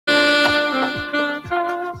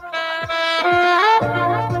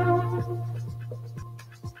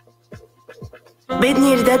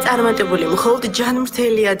ბედნიერი და წარმატებული მხოლოდ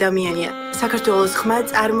ჯანმრთელი ადამიანია. საქართველოს ხმა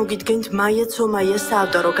წარმოგიდგენთ მაია ცომაიას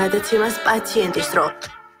საავტორო გადაცემას პაციენტის დრო.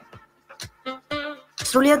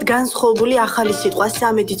 სრულიად განსხვავებული ახალი სიტყვა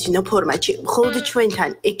სამედიცინო ფორმატში, მხოლოდ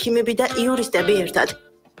ჩვენთან, ექიმები და იურისტები ერთად.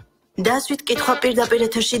 დასვით კითხვა პირდაპირ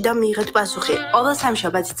ეთერში და მიიღეთ პასუხი. ყოველ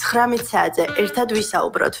სამშაბათს 19 საათზე ერთად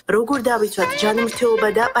ვისაუბროთ, როგორ დავიცვათ ჯანმრთელობა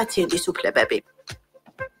და პაციენტის უფლებები.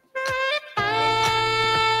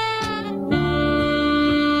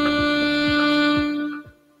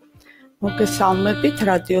 მოგესალმებით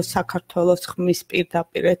რადიო საქართველოს ხმის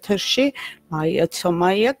პირდაპირ ეთერში მაია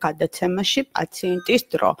ცომაია გადაცემაში პაციენტის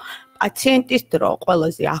დრო. პაციენტის დრო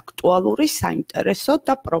ყველაზე აქტუალური, საინტერესო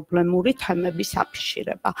და პრობლემური თემების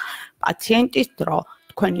აფიშირება. პაციენტის დრო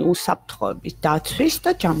თქვენი უსაფრთხოების დაცვის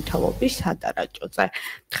და ჯანმრთელობის სადარაჯოზე.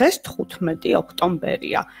 დღეს 15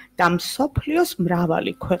 ოქტომბერია და მსოფლიოს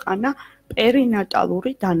მრავალი ქვეყანა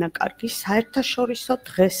პერინატალური დანაკარგის საერთაშორისო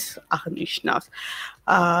დღეს აღნიშნავს.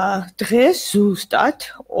 დღეს ზუსტად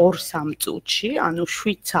 2-3 წუთში, ანუ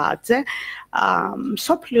 7 საათზე,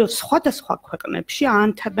 მსოფლიოს სხვადასხვა ქვეყნებში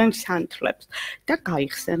აანთებენ სანთლებს და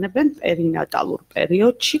გაიხსენებენ პერინატალურ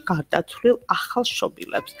პერიოდში გარდაცვლილ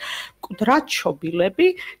ახალშობილებს, მკვდრად შობილები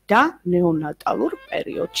და ნეონატალურ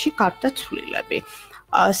პერიოდში გარდაცვლილები.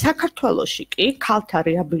 საქართველოში კი ქალთა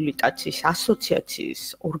რეაბილიტაციის ასოციაციის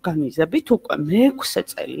ორგანიზებით უკვე მე-6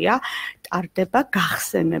 წელია ტარდება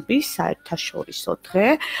გახსენების საერთაშორისო დღე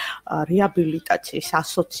რეაბილიტაციის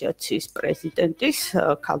ასოციაციის პრეზიდენტის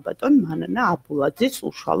ქალბატონ მანანა აბულაძის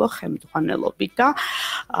უშუალო ხელმძღვანელობით და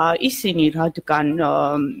ისინი რადგან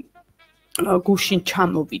გუშინ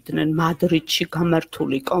ჩამოვიდნენ მადრიდში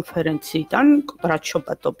გამართული კონფერენციიდან,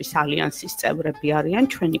 მკვდრადშობადობის ალიანსის წევრები არიან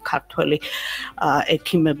ჩვენი ქართველი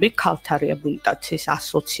ექიმები, ქალთა რეაბილიტაციის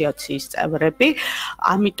ასოციაციის წევრები.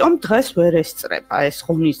 ამიტომ დღეს ვერ ესწრება ეს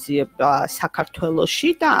ღონისძიება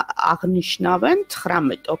საქართველოში და აღნიშნავენ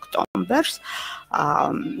 19 ოქტომბერს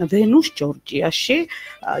ვენუს ჯორჯიაში,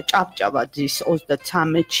 ჭავჭავაძის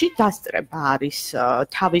 33-ში დასწრება არის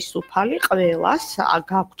თავისუფალი ყველას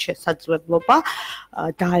გაქვთ შესაძლებლობა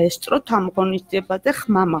დაესწროთ ამ ღონისძიებაზე,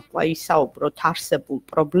 ხმამაღლა ისაუბროთ არსებულ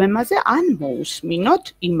პრობლემაზე, ან მოусმინოთ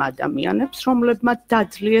იმ ადამიანებს, რომლებმაც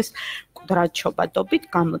დაძლიეს მკვდრადშობადობით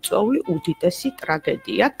გამოწვეული უდიდესი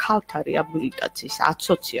ტრაგედია ქალთა რეაბილიტაციის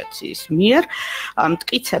ასოციაციის მიერ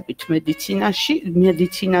მტკიცებით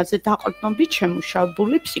მედიცინაზე დაყრდნობით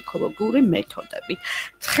შემუშავებული ფსიქოლოგიური მეთოდებით.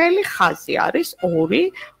 ცხელი ხაზი არის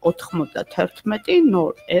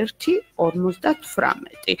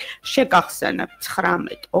 2-91-01-58. შეგახსენებთ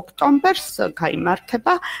 19 ოქტომბერს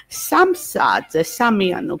გაიმართება 3 საათზე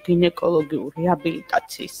სამიანო გინეკოლოგიურ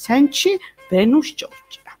რეაბილიტაციის ცენტრში ვენუს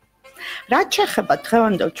ჯორჯია. რაც შეეხება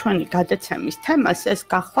დღევანდელ ჩვენი გადაცემის თემას, ეს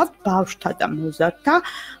გახლავთ ბავშვთა და მოზარდთა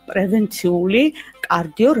პრევენციული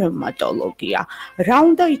კარდიო-რევმატოლოგია. რა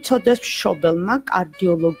უნდა იცოდეს მშობელმა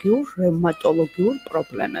კარდიოლოგიურ რევმატოლოგიურ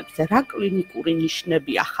პრობლემებზე, რა კლინიკური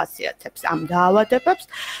ნიშნები ახასიათებს ამ დაავადებებს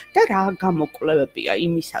და რა გამოკვლევებია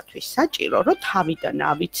იმისათვის საჭირო, რომ თავიდან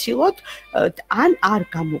ავიცილოთ ან არ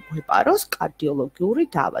გამოგვეპაროს კარდიოლოგიური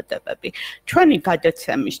დაავადებები. ჩვენი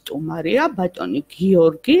გადაცემის სტუმარია ბატონი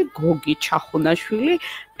გიორგი ჩახუნაშვილი,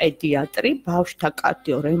 პედიატრი, ბავშვთა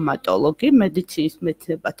კარდიო-რევმატოლოგი, მედიცინის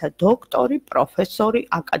მეცნიერებათა დოქტორი, პროფესორი,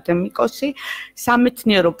 აკადემიკოსი,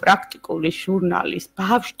 სამეცნიერო-პრაქტიკული ჟურნალის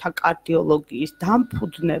ბავშვთა კარდიოლოგიის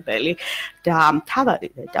დამფუძნებელი და მთავარი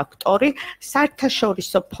რედაქტორი,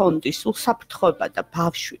 საერთაშორისო ფონდის უსაფრთხოება და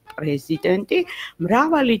ბავშვი პრეზიდენტი,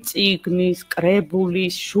 მრავალი წიგნის,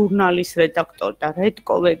 კრებულის, ჟურნალის რედაქტორი და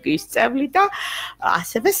რედკოლეგიის წევრი და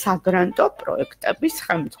ასევე საგრანტო პროექტების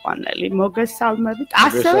ხელმძღვანელი. მოგესალმებით.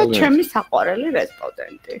 ასევე ჩემი საყვარელი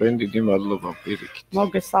რესპონდენტი. დიდი მადლობა პირიქით.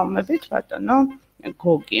 მოგესალმებით ბატონო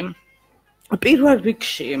გოგი. პირველ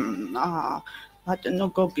რიგში ბატონო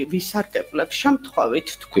გოგი ვისარგებლებ შემთხვევით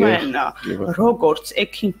თქვენ როგორც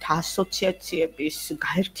ექიმთა ასოციაციების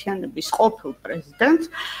გაერთიანების ყოფილ პრეზიდენტს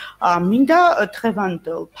მინდა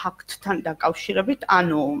დღევანდელ ფაქტთან დაკავშირებით,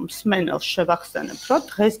 ანუ მსმენელს შევახსენებ, რომ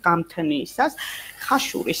დღეს გამთენიისას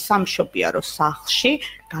ხაშურის სამშობიარო სახლში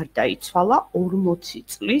გარდაიცვალა 40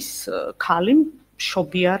 წლის ქალი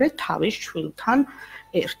მშობიარე თავის შვილთან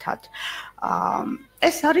ერთად.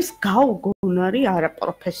 ეს არის გაუგონარი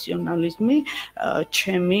არაპროფესიონალიზმი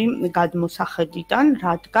ჩემი გადმოსახედიდან,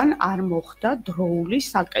 რადგან არ მოხდა დროული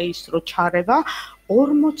საკეისრო ჩარევა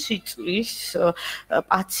 40 წლის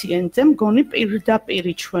პაციენტზე მგონი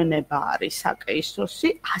პირდაპირი ჩვენება არის საკეისოსი,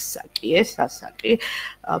 ასაკი,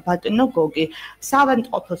 ბატონო გოგი,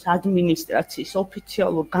 საავადმყოფოს ადმინისტრაციის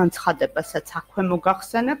ოფიციალურ განცხადებასაც აქვე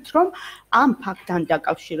მოგახსენებთ, რომ ამ ფაქტთან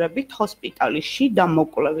დაკავშირებით ჰოსპიტალის შიდა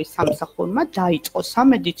მოკვლევის სამსახურმა დაიწყო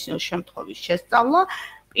სამედიცინო შემთხვევის შესწავლა.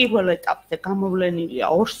 პირველ ეტაპზე გამოვლენილია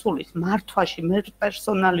ორსულის მართვაში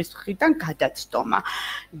პერსონალის მხრიდან გადაცდომა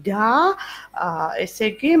და ესე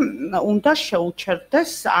იგი უნდა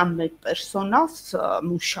შეუჩერდეს ამ პერსონალს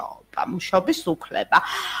მუშაობის უფლება.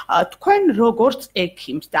 თქვენ როგორც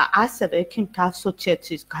ექიმს და ასევე ექიმთა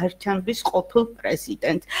ასოციაციის გაერთიანების ყოფილ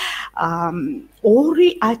პრეზიდენტ ორი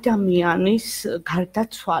ადამიანის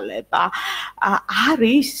გარდაცვალება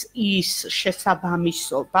არის ის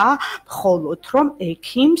შესაბამისობა მხოლოდ რომ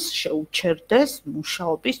ექიმს შეუჩერდეს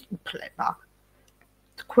მუშაობის უფლება.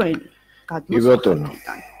 თქვენ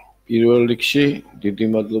გადმოსახედიდან პირველ რიგში დიდი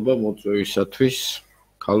მადლობა მოწვევისათვის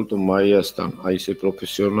ქალტო მაიასთან აი ესე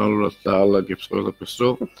პროფესიონალურად დაალაგებს ყველაფერს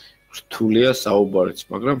რომ რთულია საუბარიც,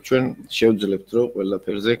 მაგრამ ჩვენ შევძლებთ რომ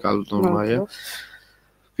ყველაფერზე ქალტო მაია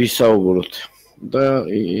ვისაუბროთ და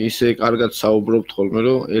ისე კარგად საუბრობთ ხოლმე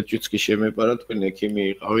რომ ერთიც კი შემეპარა თქვენ ექიმი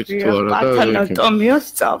იყავით თუ არა და პათოლოგიას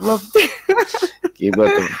სწავლობდი. კი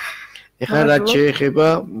ბატონო. ეხლა რაც შეეხება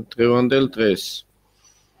დღევანდელ დღეს.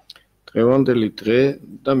 დღევანდელი დღე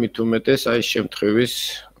და მით უმეტეს აი შემთხვევის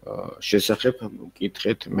შესახებ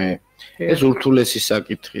მკითხეთ მე. ეს ურთულესი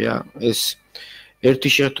საკითხია. ეს ერთი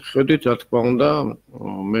შეხედვით რა თქმა უნდა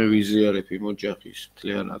მე ვიზიარებ იმ ოჯახის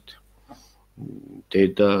მთლიანად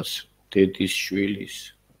დედას, დედის შვილის,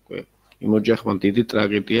 იმ ოჯახმა დიდი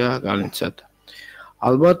ტრაგედია განიცადა.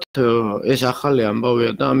 ალბათ ეს ახალი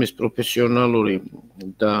ამბავია და ამის პროფესიონალური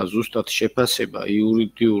და ზუსტად შეფასება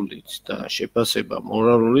იურიდიულიც და შეფასება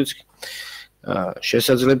მორალურიც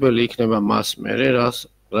შესაძლებელი იქნება მას მერე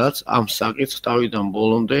რაც ამ საკითხს თავიდან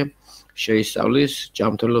ბოლომდე შეისწავლის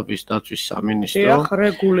ჯანმრთელობის დაცვის სამინისტრო. დიახ,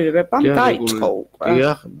 რეგულირებამ დაიწყო უკვე.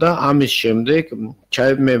 დიახ, და ამის შემდეგ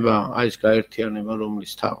ჩაებმება აი ეს გაერთიანება,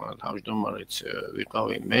 რომლის თავმჯდომარეც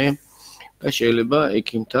ვიყავი მე და შეიძლება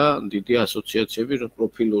ექიმთა დიდი ასოციაციები,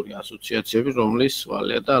 პროფილური ასოციაციები, რომლის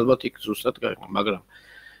ვალია და ალბათ იქ ზუსტად გაიგო, მაგრამ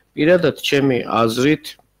პირადად ჩემი აზრით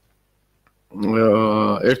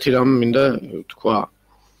ერთი რამ მინდა თქვა.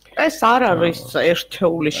 ეს არ არის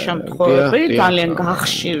ერთეული შემთხვევები, ძალიან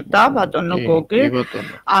გახშირდა ბატონო გოგი.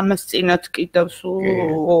 ამას წინათ კიდევ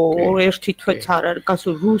ერთი თვეც არ არის,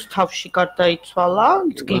 გასულ რუსთავში გარდაიცვალა,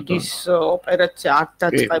 ძგიდის ოპერაცია არ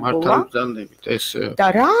დაწყებულა. და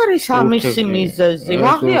რა არის ამისი მიზეზი?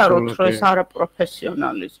 ვაღიაროთ, რომ ეს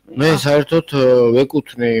არაპროფესიონალიზმია. მე საერთოდ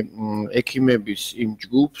ვეკუთვნი ექიმების იმ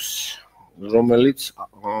ჯგუფს, რომელიც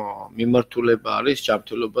მიმართულება არის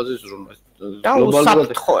ჯანმრთელობაზე ზრუნვა. და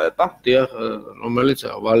უსაფრთხოება. დიახ, რომელიც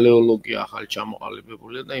ვალეოლოგია ახალი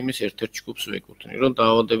ჩამოყალიბებულია და იმის ერთ-ერთ ჯგუფს ვეკუთვნი, რომ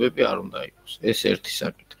დაავადებები არ უნდა იყოს. ეს ერთი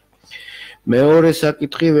საკითხი. მეორე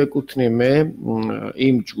საკითხი ვეკუთვნი მე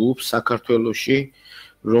იმ ჯგუფს საქართველოში,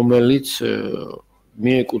 რომელიც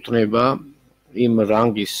მიეკუთვნება იმ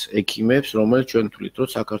რანგის ექიმებს, რომელიც ჩვენ ვთვლით, რომ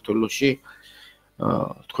საქართველოში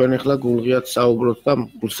თქვენ ახლა გულღიად საუბრობთ და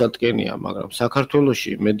გულსატკენია, მაგრამ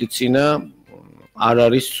საქართველოში მედიცინა არ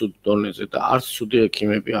არის ცუდ დონეზე და არც ცუდი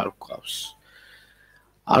ექიმები არ გვყავს.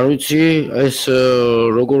 არ ვიცი ეს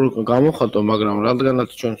როგორ გამოხატო, მაგრამ რადგანაც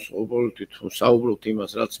ჩვენ ყოველთვის საუბრობთ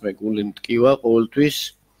იმას, რაც მე გული მტკივა ყოველთვის,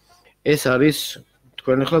 ეს არის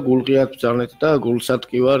თქვენ ახლა გულღიად ბრძანეთ და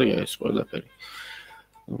გულსატკივარია ეს ყველაფერი.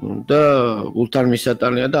 და გულთან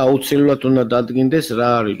მისატანია და აუცილებლად უნდა დადგინდეს რა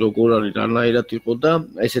არის, როგორ არის, რანაირად იყო და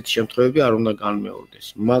ესეთი შემთხვევები არ უნდა განმეორდეს.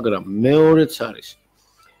 მაგრამ მეორეც არის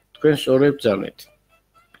თქვენ სწორად ბრძანეთ.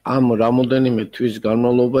 ამ რამოდენიმე თვის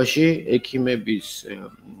განმავლობაში ექიმების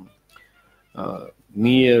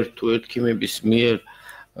მიერ თუ ექიმების მიერ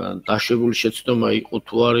დაშვებული შეცდომა იყო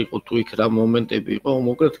თუ არ იყო, თუ იქ რა მომენტები იყო,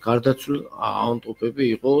 მოკლედ გარდაცვლილ ავადმყოფები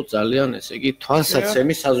იყო ძალიან, ესე იგი,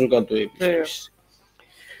 თვალსაცემი საზოგადოებისთვის.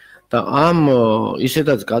 და ამ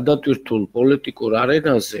ისედაც გადატვირთულ პოლიტიკურ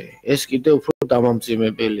არენაზე ეს კიდევ უფრო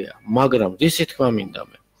დამამძიმებელია, მაგრამ ისი თქმა მინდა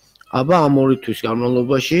მე. აბა ამ ორი თვის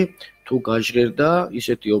განმავლობაში თუ გაჟღერდა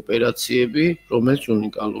ისეთი ოპერაციები, რომელიც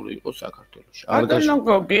უნიკალური იყო საქართველოში. ბატონო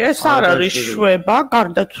გოგი, ეს არ არის შვება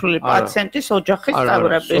გარდაცვლილი პაციენტის ოჯახის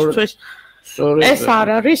წევრებისთვის. ეს არ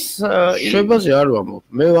არის შვებაზე არ ვამბობ.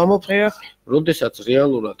 მე ვამბობ, როდესაც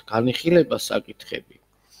რეალურად განიხილება საკითხები.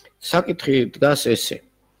 საკითხი დგას ესე.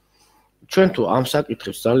 ჩვენ თუ ამ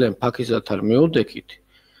საკითხებს ძალიან ფაქიზად არ მივუდექით,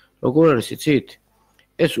 როგორ არის იცით?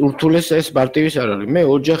 ეს ურთულეს ეს მარტივის არ არის. მე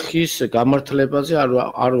ოჯახის გამართლებაზე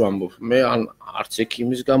არ ვამბობ. მე არც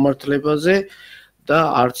ექიმის გამართლებაზე და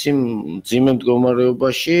არც იმ მძიმე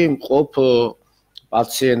მდგომარეობაში მყოფ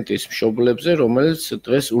პაციენტის მშობლებზე, რომელიც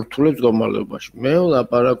დღეს ურთულეს მდგომარეობაში. მე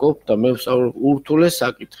ვლაპარაკობ და მე ვსაუბრობ ურთულეს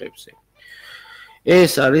საკითხებზე.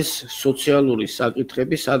 ეს არის სოციალური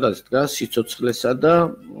საკითხები, სადაც დგას სიცოცხლესა და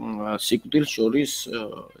სიკვდილს შორის,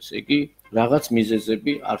 ესე იგი, რაღაც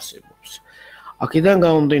მიზეზები არსებობს. აქედან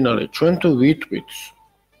გამომდინარე, ჩვენ თუ ვიტყვით,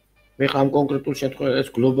 მე ამ კონკრეტულ შემთხვევაში ეს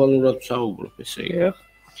გლობალურად ვსაუბრობ, ესე იგი.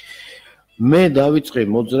 მე დავიწყე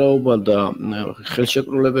მოძრაობა და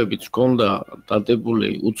ხელშეკრულებებიც მქონდა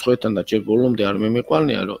დადებული უცხოეთთან და ჯერ ბოლომდე არ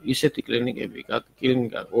მემიყვანია, რომ ისეთი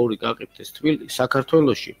კლინიკა ორი გაკეთდეს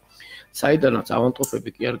საქართველოში, საიდანაც ავანტყოფები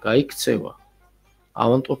კი არ გაიქცევა,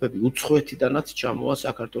 ავანტყოფები უცხოეთიდანაც ჩამოვა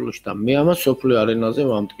საქართველოში და მე ამას სოფლიო არენაზე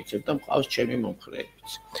ვამტკიცებ და მყავს ჩემი მომხრეებიც.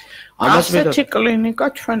 ასეთი კლინიკა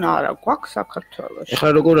ჩვენ არ აქვს საქართველოში. ეხლა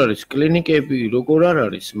როგორ არის კლინიკები, როგორ არ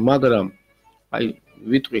არის, მაგრამ აი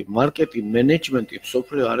ვიტყვი მარკეტინგ მენეჯმენტი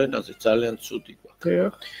სოფლიო არენაზე ძალიან ცუდი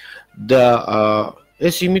გვაქვს. და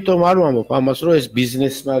ეს იმიტომ არ ვამბობ ამას, რომ ეს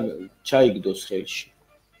ბიზნესმა ჩაიგდოს ხელში.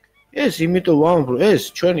 ეს იმიტომ ვამბობ, რომ ეს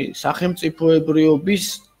ჩვენი სახელმწიფოებრიობის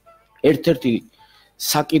ერთ-ერთი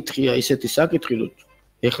საკითხია, ისეთი საკითხი, რომ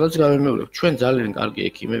ეხლაც გავიმეორებ, ჩვენ ძალიან კარგი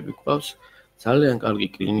ექიმები გვყავს, ძალიან კარგი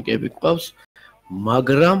კლინიკები გვყავს,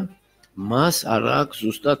 მაგრამ მას არ აქვს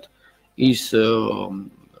ზუსტად ის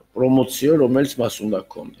პრომოციო, რომელიც მას უნდა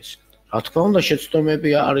გქონდეს. რა თქმა უნდა, შეცდომები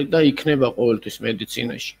არის და იქნება ყოველთვის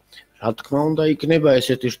მედიცინაში. რა თქმა უნდა, იქნება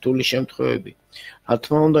ესეთი რთული შემთხვევები. რა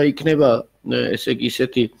თქმა უნდა, იქნება ესე იგი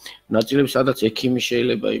ისეთი ნაწილები, სადაც ექიმი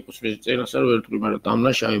შეიძლება იყოს, მე წერას არ ვერტყვი, მაგრამ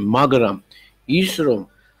დამნაშავე, მაგრამ ის რომ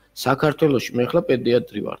საქართველოში მე ხლა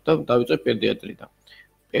პედიატრი ვარ და დავიწყე პედიატრიდან.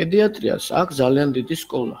 პედიატრიას აქვს ძალიან დიდი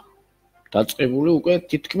სკოლა. დაწყებული უკვე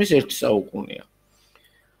თითქმის 1 საუკუნეა.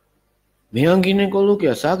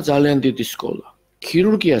 მეანგინეკოლოგიას აქვს ძალიან დიდი სკოლა.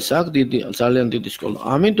 ქირურგიას აქვს ძალიან დიდი სკოლა.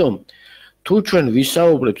 ამიტომ თუ ჩვენ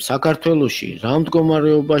ვისაუბრებთ საქართველოში რა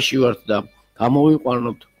მდგომარეობაში ვართ და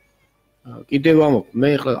გამოვიყვანოთ კიდევ ამბობ, მე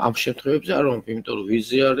ხლა ამ შემთხვევებში არ ვამბობ, იმიტომ რომ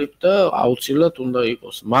ვიზიარებ და აუცილებლად უნდა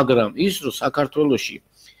იყოს, მაგრამ ის რომ საქართველოში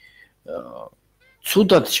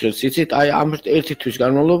ცუდად ჟღერს, იცით, აი ამ ერთი თვის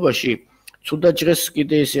განმავლობაში ცუდად ჟღერს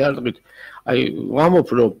კიდე ისე არ თქვით, აი ვამბობ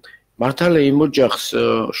რომ მართალია იმ ოჯახს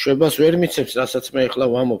შვებას ვერ მიცემს, რასაც მე ახლა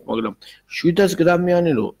ვამბობ, მაგრამ 700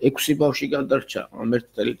 გრამიანი რომ 6 ბავშვი გადარჩა ამ ერთ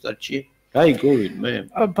წელიწადში, აი გოვინ მე.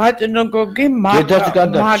 ბატონო გოგი,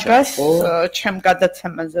 მაგას ჩემ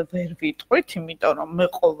გადაცემაზე ვერ ვიტყვით, იმიტომ რომ მე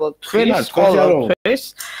ყოველთვის ყოველთვის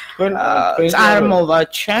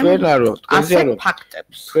წარმოვაჩენ ასეთ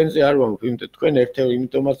ფაქტებს. თქვენზე არ ვამბობ, იმიტომ თქვენ ერთ-ერთი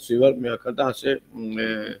იმიტომაც ვივარ მე აქა და ასე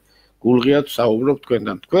გულღიად საუბრობ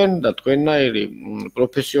თქვენთან. თქვენ და თქვენნაირი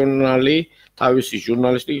პროფესიონალი თავისი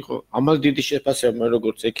ჟურნალისტი ხო ამას დიდი შეფასება მე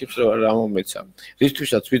როგორც ექიმს რა მომეცა.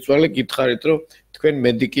 რისთვისაც ვიწვალე გითხარით რომ თქვენ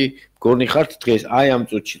მედიკი გონი ხართ დღეს აი ამ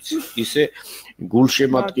წუთშიც ისე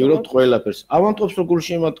გულშემატკივრობთ ყველაფერს. ავანტყოფს რომ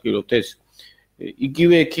გულშემატკივრობთ ეს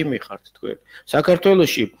იგივე ექიმი ხართ თქვენ.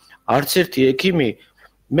 საქართველოში არც ერთი ექიმი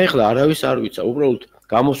მე ხლა არავის არ ვიცა, უბრალოდ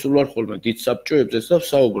გამოსულ ვარ ხოლმე დიდ საბჭოებზეც და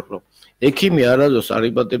ვსაუბრობ რომ ექიმი არადოს არ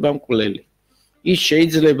იბადება მკვლელი. ის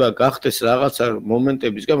შეიძლება გახდეს რაღაცა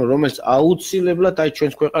მომენტების გამო, რომელიც აუცილებლად აი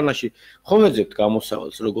ჩვენს ქვეყანაში ხო ვეძებთ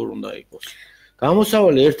გამოსავალს, როგორ უნდა იყოს.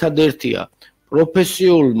 გამოსავალი ერთადერთია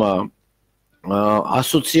პროფესიულმა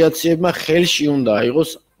ასოციაციებმა ხელში უნდა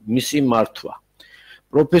აიღოს მისი მართვა.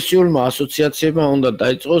 პროფესიულმა ასოციაციებმა უნდა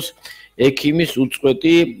დაიწყოს ექიმის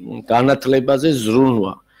უწყვეტი განათლებაზე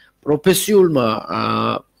ზრუნვა. პროფესიულმა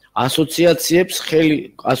ასოციაციებს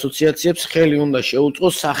ხელი უნდა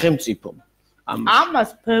შეუწყოს სახელმწიფომ. ამას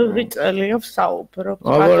ბევრი წელია ვსაუბრობ,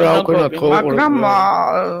 მაგრამ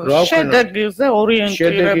შედეგზე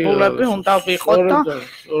ორიენტირებულები უნდა ვიყოთ და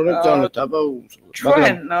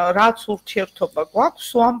ჩვენ რაც ურთიერთობა გვაქვს,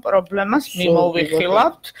 ამ პრობლემას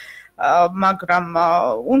მიმოვიხილავთ. მაგრამ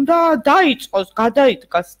უნდა დაიწყოს,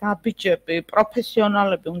 გადაიდგას ნაბიჯები,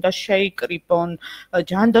 პროფესიონალები უნდა შეიკრიბონ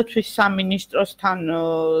ჯანდაცვის სამინისტროსთან,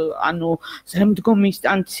 ანუ ზემდგომ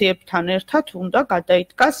ინსტანციებთან ერთად უნდა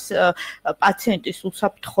გადაიდგას პაციენტის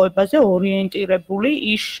უსაფრთხოებაზე ორიენტირებული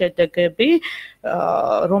ის შედეგები,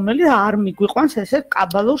 რომელიც არ მიგვიყვანს ესეთ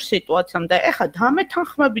კაბალურ სიტუაციამ და ეხლა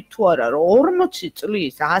დამეთანხმებით თუ არა რომ 40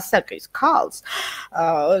 წლის ასაკის ქალს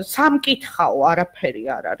სამკითხაო არაფერი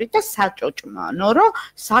არ არის და საჭოჭმანო რომ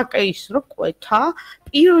საკეისრო კვეთა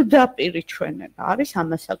პირდაპირ ჩვენება არის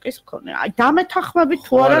ამასაკის მქონე. აი დამეთანხმებით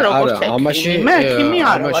თუ არა როგორც ექიმი, მე ექიმი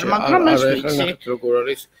არ ვარ, მაგრამ ეს ვიცი როგორ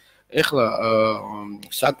არის. ეხლა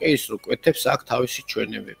საკეისრო კვეთებს აქვს თავისი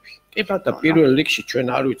ჩვენებები. და პირველ რიგში ჩვენ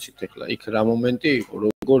არ ვიცით ეხლა იქ რა მომენტი იყო,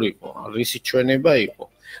 როგორ იყო, რისი ჩვენება იყო.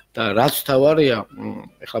 და რაც თავარია,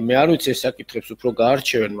 ეხლა მე არ ვიცი ეს საკითხებს უფრო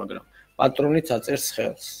გაარჩევენ, მაგრამ პატრონიც აწერს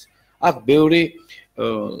ხელს. აქ ბევრი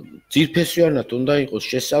ძირფესვიანად უნდა იყოს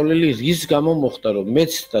შესწავლილი, რის გამო მოხდა, რომ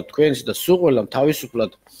მეც და თქვენს და სულ ყველამ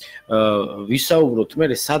თავისუფლად ვისაუბროთ, მე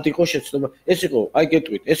სად იყო შეცდომა, ეს იყო, აი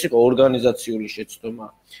გეტყვით, ეს იყო ორგანიზაციული შეცდომა,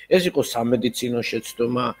 ეს იყო სამედიცინო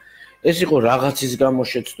შეცდომა, ეს იყო რაღაცის გამო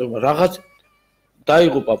შეცდომა, რაღაც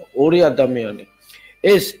დაიღუპა ორი ადამიანი.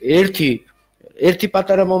 ეს ერთი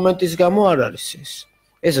პატარა მომენტის გამო არ არის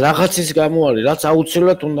ეს რაღაცის გამო არის, რაც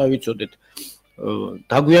აუცილებლად უნდა ვიცოდეთ.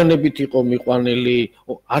 დაგვიანებით იყო მიყვანილი,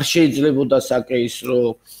 არ შეიძლებოდა საკეისრო,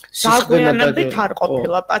 დაგვიანებით არ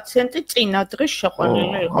ყოფილა პაციენტი, წინა დღეს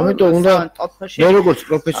შეყვანილი იყო. ამიტომ უნდა მე როგორც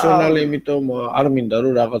პროფესიონალი, იმიტომ არ მინდა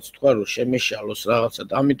რომ რაღაც თქვა, რომ შემეშალოს რაღაცა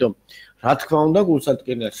და ამიტომ რა თქმა უნდა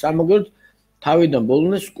გულსადგენია, სამაგერად თავიდან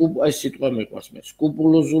ბოლომდე ეს სიტყვა მიყვარს მე.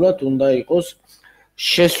 სკრუპულოზურად უნდა იყოს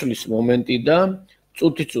შესვლის მომენტი და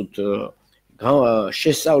წუთი-წუთ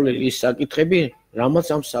შესწავლილი ის საკითხები, რამაც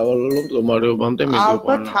ამ სავალალო მდგომარეობამდე მიგვიყვანა.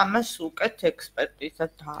 ალბათ ამას უკეთ ექსპერტიზა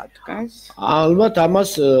დაადგენს. ალბათ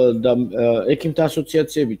ამას და ექიმთა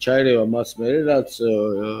ასოციაციები ჩაერევა მას მერე, რაც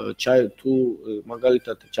თუ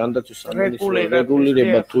მაგალითად ჯანდაცვის სამინისტრო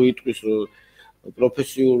რეგულირება თუ იტყვის, რომ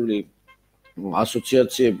პროფესიული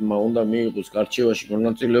ასოციაციებმა უნდა მიიღოს გარჩევაში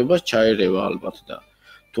მონაწილეობას, ჩაერევა ალბათ და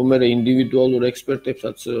თუ მე ინდივიდუალურ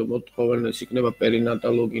ექსპერტებსაც მოთხოვენ, ეს იქნება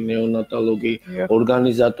პერინატოლოგი, ნეონატოლოგი,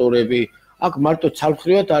 ორგანიზატორები. აქ მარტო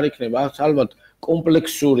ცალმხრივად არ იქნება, აქ ალბათ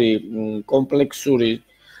კომპლექსური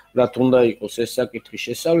რაც უნდა იყოს ეს საკითხი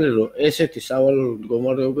შესწავლილი, რომ ესეთი სავალალო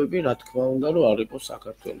მდგომარეობები, რა თქმა უნდა, რომ არ იყოს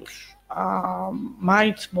საქართველოში.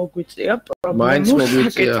 მაინც მოგვიწია პრობლემის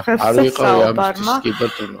საკითხებს საუბარმა.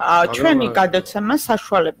 ჩვენი გადაცემა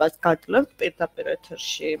საშუალებას გადაძლევთ პირდაპირ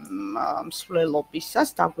ეთერში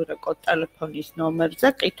მსვლელობისას, დაგვირეკოთ ტელეფონის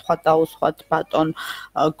ნომერზე, კითხვა დაუსვათ ბატონ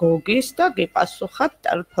გოგის და გიპასუხათ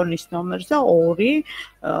ტელეფონის ნომერზე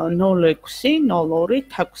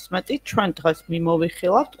 2060216. ჩვენ დღეს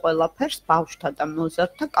მიმოვიხილავთ ყველაფერს ბავშვთა და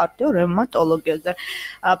მოზარდთა კარდიო-რევმატოლოგიაზე.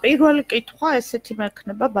 პირველი კითხვა ესეთი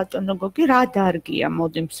მექნება ბატონო გოგი, რა დარგია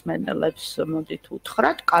მოდი მსმენელებს მოდით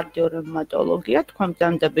უთხრათ კარდიო-რევმატოლოგია, თქვენ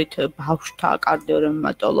გძანდებით ბავშვთა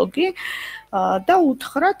კარდიო-რევმატოლოგი და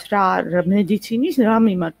უთხრათ რა მედიცინის რა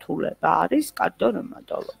მიმართულება არის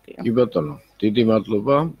კარდიო-რევმატოლოგია. კი ბატონო, დიდი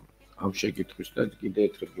მადლობა ამ შეკითხვის და კიდე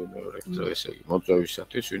ერთხელ გემეორებთ, ესე იგი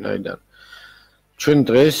მოწვევისათვის, ვინაიდან ჩვენ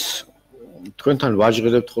დღეს თქვენთან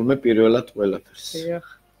ვაჟღერებთ ხოლმე პირველად ყველაფერს.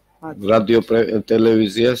 რადიო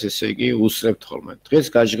ტელევიზიას, ესე იგი უსწრებთ ხოლმე. დღეს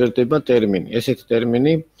გაჟღერდება ტერმინი. ესეთი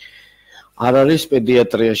ტერმინი არ არის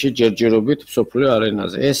პედიატრიაში ჯერჯერობით მსოფლიო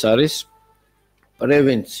არენაზე. ეს არის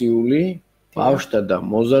პრევენციული ბავშვთა და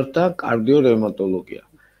მოზარდთა კარდიო-რევმატოლოგია.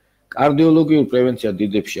 კარდიოლოგიურ პრევენცია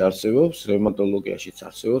დიდებში არსებობს, რევმატოლოგიაშიც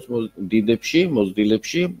არსებობს დიდებში,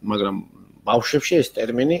 მოზრდილებში, მაგრამ ბავშვებში ეს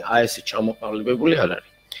ტერმინი აი ესე ჩამოყალიბებული არ არის.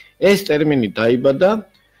 ეს ტერმინი დაიბადა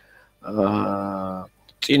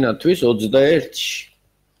წინა თვის 21-ში.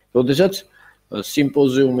 როდესაც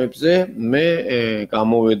სიმპოზიუმებზე მე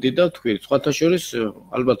გამოვედი და თქვი, სხვათა შორის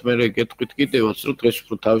ალბათ მე გეტყვით კიდევაც, რომ დღეს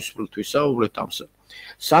უფრო თავისუფლად ვისაუბრეთ ამზე.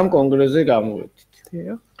 სამ კონგრესზე გამოვედით.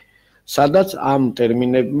 სადაც ამ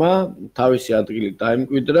ტერმინებმა თავისი ადგილი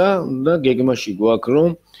დაიმკვიდრა და გეგმაში გვაქვს, რომ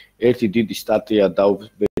ერთი დიდი სტატია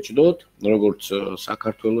დავბეჭდოთ, როგორც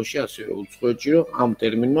საქართველოში, ასევე უცხოეთში, რომ ამ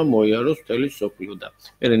ტერმინმა მოიაროს მთელი სოფლიო და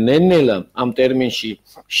მე ნელ-ნელა ამ ტერმინში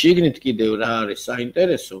შიგნით კიდევ რა არის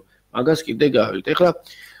საინტერესო, მაგას კიდე გავით. ეხლა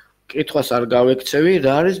კითხვას არ გავექცევი,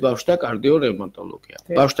 რა არის ბავშვთა კარდიო-რევმატოლოგია.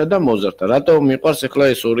 ბავშვთა და მოზარდთა. რატომ მიყვარს ეხლა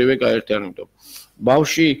ეს ორივე გაერთიანებო?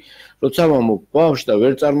 ბავშვი როცა მომო ბავშვი და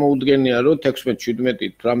ვერ წარმოუდგენია, რომ 16,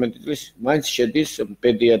 17, 18 წლის მაინც შედის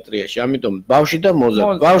პედიატრიაში. ამიტომ ბავშვი და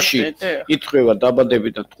მოზარდი. ბავშვი ითვლება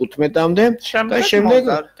დაბადებიდან 15-მდე და შემდეგ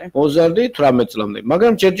მოზარდი 18 წლამდე.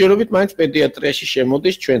 მაგრამ ჯერჯერობით მაინც პედიატრიაში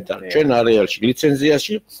შემოდის ჩვენთან, ჩვენ არეალში,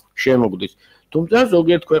 ლიცენზიაში შემოგვდის. თუმცა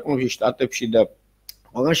ზოგიერთ ქვეყნებში, შტატებში და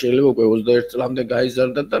მაგან შეიძლება უკვე 21 წლამდე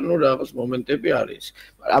გაიზარდა და ნუ რაღაც მომენტები არის.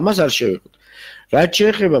 ამას არ შევეხოთ. რაც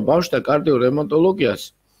შეეხება ბავშვთა კარდიო-რევმატოლოგიას,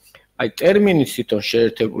 აი ტერმინის თვითონ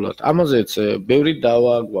შეერთებულად, ამაზეც ბევრი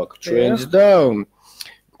დავა გვაქვს ჩვენს და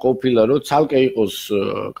ყოფილა რომ ცალკე იყოს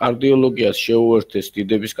კარდიოლოგიას შეუერთეს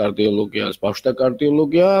დიდების კარდიოლოგიას, ბავშვთა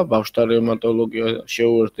კარდიოლოგია, ბავშვთა რევმატოლოგია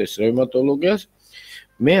შეუერთეს რევმატოლოგიას.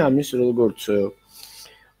 მე ამის როგორც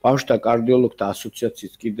ბავშვთა კარდიოლოგთა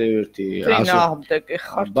ასოციაციის კიდევ ერთი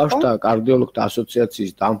ბავშვთა კარდიოლოგთა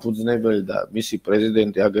ასოციაციის დამფუძნებელი და მისი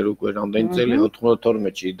პრეზიდენტი აგერ უკვე რამდენი წელი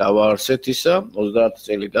 92-ში დავაარსეთ ისა, 30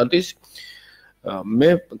 წელი გადის. მე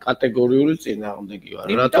კატეგორიული წინააღმდეგი ვარ.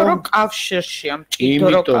 იმიტომ რომ კავშირშია, მჭიდრო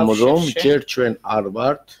კავშირში. იმიტომ რომ ჯერ ჩვენ არ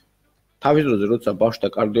ვართ თავის დროზე როცა ბავშვთა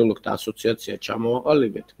კარდიოლოგთა ასოციაცია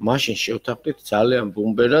ჩამოვაყალიბეთ, მაშინ შევთანხმდით ძალიან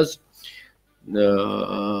ბუმბერას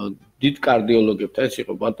დიდ კარდიოლოგებთან, ეს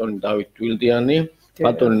იყო ბატონი დავით თვილდიანი,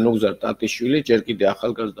 ბატონი ნუგზარ ტატიშვილი, ჯერ კიდე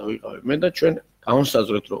ახალგაზრდა ვიყავი მე და ჩვენ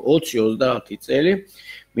გავსაზრდეთ რომ 20-30 წელი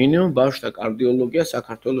მინიმუმ ბავშვთა კარდიოლოგია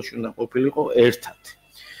საქართველოში უნდა ყოფილიყო ერთად.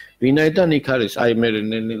 ვინაიდან იქ არის აი მე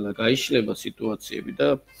ნელ-ნელა გაიშლება სიტუაციები და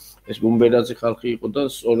ეს ბუმბერაზი ხალხი იყო და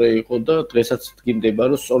სწორე იყო და დღესაც დგინდება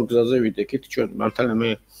რომ სწორ გზაზე ვიდექით ჩვენ მართალია მე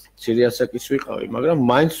ცირე ასაკის ვიყავი, მაგრამ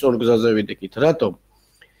მაინც სწორ გზაზე ვიდექით. რატომ?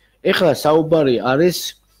 ეხლა საუბარი არის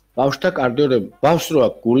ბავშვთა კარდიო-რევმატოლოგიაში. ბავშვს რო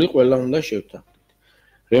აქვს გული, ყველა უნდა შევთანხმდით.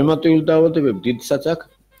 რევმატული დაავადებები დიდსაც აქვს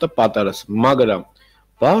და პატარას, მაგრამ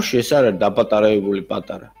ბავშვი ეს არის დაპატარებული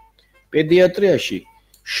პატარა. პედიატრიაში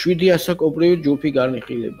 7 ასაკობრივი ჯგუფი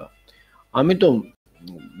განიხილება. ამიტომ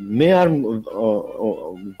მე არ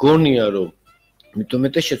გონია რომ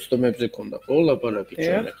მეტომეტე შეცდომებზე ქონდა ხო ლაპარაკი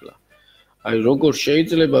ჩვენ ახლა. აი როგორ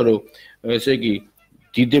შეიძლება რომ ესე იგი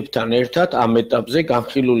დიდებთან ერთად ამ ეტაპზე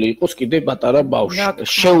განხილული იყოს კიდე პატარა ბავშვი.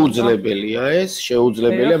 შეუძლებელია ეს,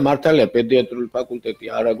 შეუძლებელია. მართალია პედიატრიული ფაკულტეტი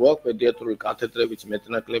არა გვაქვს, პედიატრიული კათედრებიც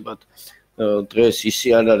მეტნაკლებად დღეს ისე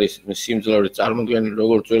არ არის სიმძლავრე წარმოდგენილი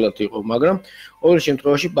როგორც ძველად იყო, მაგრამ ყოველ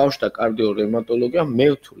შემთხვევაში ბავშვთა კარდიო-რევმატოლოგია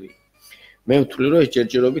მე ვთვლი რომ ეს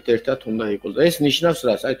ჯერჯერობით ერთად უნდა იყოს და ეს ნიშნავს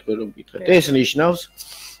რას? აი თქვენ რომ გითხეთ. ეს ნიშნავს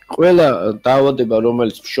ყველა დაავადება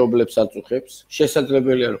რომელიც მშობლებს აწუხებს,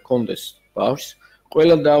 შესაძლებელია რომ კონდეს ბავშვს,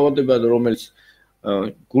 ყველა დაავადება რომელიც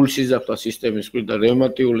გულსიზრახვა სისტემის მხრიდან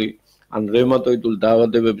რევმატიული ან რევმატოიდული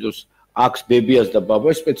დაავადებებს აქვს ბებიას და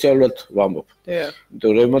ბაბას სპეციალურად ვამბობ.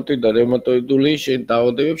 იმიტომ რევმატოიდ და რევმატოიდული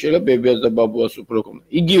დაავადებები შეიძლება ბებიას და ბაბუას უფრო ქონდეს.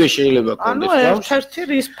 იგივე შეიძლება ქონდეს ბავშვს. ანუ ერთ-ერთი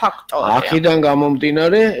რისკ ფაქტორია. აქედან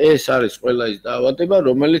გამომდინარე, ეს არის ყველა ის დაავადება,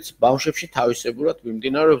 რომელიც ბავშვებში თავისებურად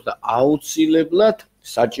მიმდინარეობს და აუცილებლად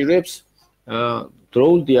საჭიროებს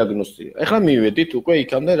დროულ დიაგნოსტიკას. ეხლა მივედით უკვე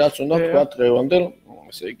იქამდე, რაც უნდა თქვა დღევანდელ,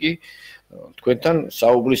 ესე იგი, თქვენთან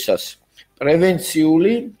საუბრისას.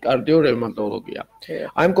 პრევენციული კარდიო-რევმატოლოგია.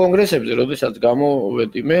 აი ამ კონგრესებზე, როდესაც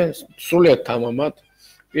გამოვედი მე, სრულიად თამამად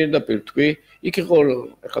პირდაპირ თქვი, იქ იყო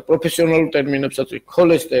ახლა პროფესიონალურ ტერმინებსაც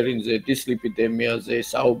ქოლესტერინზე, დისლიპიდემიაზე,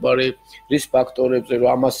 საუბარი რისკ ფაქტორებზე, რომ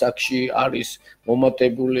ამ ასაკში არის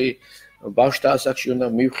მომატებული, ბავშვთა ასაკში უნდა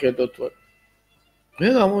მივხედოთ. მე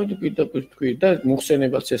გამოვედი პირდაპირ თქვი და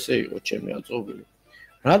მოხსენებაც ესე იყო ჩემი აწობილი.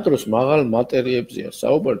 რა დროს მაღალ მატერიებზეა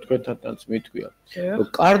საუბარი თქვენთანაც მითქვია. რომ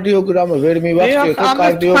კარდიოგრამა ვერ მივახციოთ,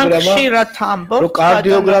 რომ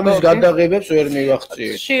კარდიოგრამის გადაღებებს ვერ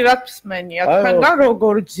მივახციოთ. ხშირად მსმენია თქვენგან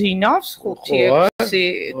როგორ ძინავს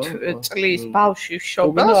 5-6 წლის ბავშვი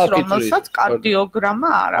მშობელს, რომელსაც კარდიოგრამა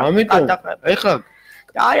არ აქვს გადაღება. ეხლა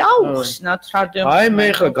აი აუხსნათ რადიო. აი მე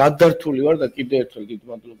ეხლა გადართული ვარ და კიდე ერთხელ დიდ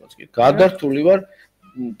მადლობას გითხრა. გადართული ვარ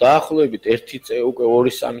დაახლოებით 1 წელი უკვე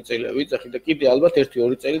 2-3 წელია ვიძახი და კიდე ალბათ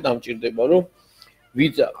 1-2 წელი დამჭირდება რომ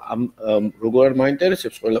როგორ არ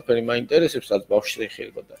მაინტერესებს, ყველაფერი მაინტერესებს, რაც ბავშვს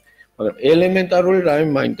ეხება და მაგრამ ელემენტარული რამე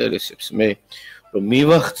მაინტერესებს მე რომ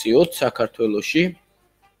მივახციოთ საქართველოში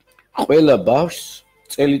ყველა ბავშვს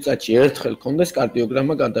წელიწადში ერთხელ კონდეს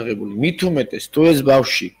კარდიოგრამა გადაღებული. მით უმეტეს თუ ეს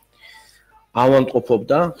ბავშვი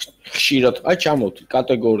ავანტყოფობდა ხშირად, აი ჩამოვთვლი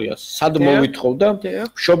კატეგორიას, სად მოვითხოვდა,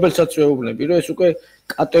 მშობელსაც ვეუბნები, რომ ეს უკვე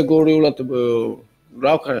კატეგორიულად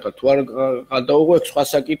რა ვქნა ხა თუ არ გადაუღო ეს სხვა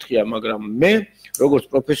საკითხია, მაგრამ მე როგორც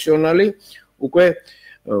პროფესიონალი უკვე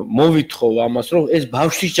მოვითხოვ ამას, რომ ეს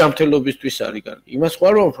ბავშვის ჯანმრთელობისთვის არის კარგი. იმას ხო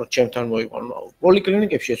არ ვამბობ, რომ ჩემთან მოიყვანო.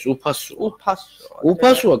 პოლიკლინიკებში ეს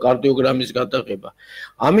უფასოა კარდიოგრამის გადაღება.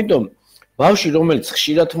 ამიტომ ბავშვი რომელიც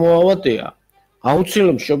ხშირად მოავადეა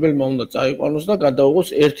აუცილებლად მშობელმა უნდა წაიყვანოს და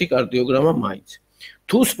გადაუღოს ერთი კარდიოგრამა მაინც.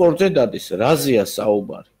 თუ სპორტზე დადის, რაზეა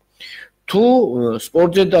საუბარი? თუ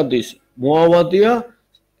სპორტზე დადის, მოავადეა,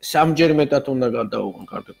 სამჯერ მეტად უნდა გადაუღონ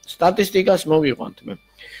კარდიოგრამა. სტატისტიკას მოვიყვანთ მე.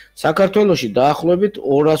 საქართველოში დაახლოებით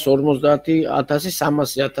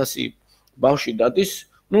 250,000-300,000 ბავშვი დადის,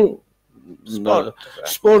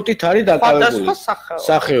 სპორტით არის დაკავებული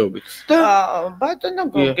სახეობით. ბატონო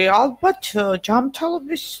გოგი, ალბათ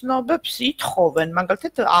ჯანმრთელობის ცნობებს ითხოვენ,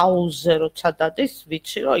 მაგალითად აუზე როცა დადის,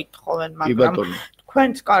 ვიცი რომ ითხოვენ, მაგრამ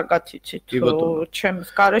თქვენც კარგად იცით, ჩემს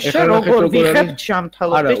გარეშე როგორ ვიღებთ ჯანმრთელობის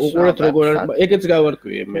ცნობებს. არა, უყურეთ როგორ არის, ეგეც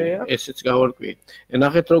გავარკვიე მე, ესეც გავარკვიე.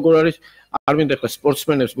 ნახეთ როგორ არის, არ მინდა ხა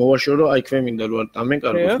სპორტსმენებს მოვაშორო, აი ქვენ მინდა რომ არ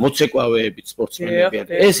დამენკარგოს, მოცეკვავეებით სპორტსმენები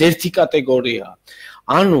არის. ეს ერთი კატეგორიაა.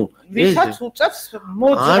 ანუ ვისაც უწევს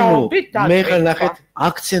მოძრაობით და მე ხა ნახეთ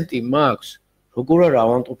აქცენტი მაქვს როგორ არა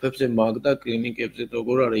ავანტყოფებზე მაგ და კლინიკებზე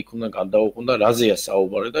როგორ არა იქ უნდა გადაუღონ და რაზეა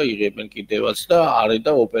საუბარი და იღებენ კიდევაც და არის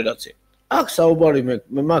და ოპერაცია აქ საუბარი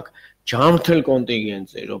მე მაგ ჯამრთელ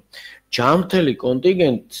კონტინგენტზე, რომ ჯამრთელი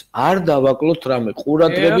კონტინგენტს არ დავაკლოთ რამე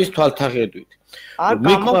ყურადღების თვალთახედვით. არ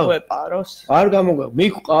გამოგვეპაროს. არ გამოგვეპაროს.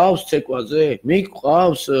 მიგყავს ცეკვაზე,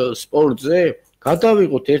 მიგყავს სპორტზე.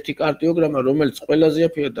 გადავიღოთ ერთი კარდიოგრამა, რომელიც ყველაზე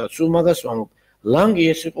აფია და სულ მაგას ვამბობ. ლანგი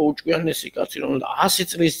ეს იყო უჭკვიანესი კაცი, რომელიც 100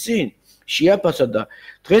 წლის წინ შეაფასა და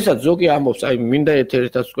დღესაც ზოგი ამბობს, აი მინდა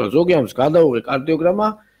ეთერითაც ვთქვა, ზოგი ამბობს, გადავიღე კარდიოგრამა,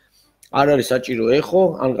 არ არის საჭირო ეხო,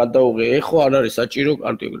 ან გადავიღე ეხო, არ არის საჭირო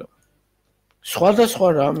კარდიოგრამა. სხვადასხვა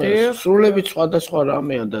რამეა, სრულებით სხვადასხვა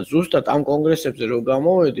რამეა და ზუსტად ამ კონგრესებზე რო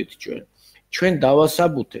გამოვედით ჩვენ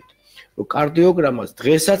დავასაბუთეთ, რომ კარდიოგრამას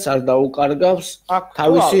დღესაც არ დაუკარგავს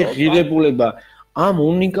თავისი ღირებულება ამ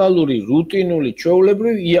უნიკალური რუტინული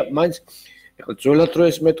ჩვეულებრივი მაინც ეხლა ძველად რო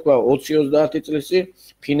ეს მე თქვა 20-30 წლის წინ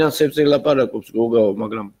ფინანსებზე ლაპარაკობს გოგაო,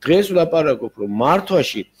 მაგრამ დღეს ვლაპარაკობ, რომ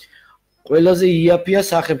მართვაში ყველაზე იაფია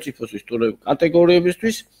სახელმწიფოსთვის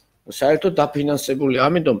კატეგორიებისთვის საერთოდ დაფინანსებული.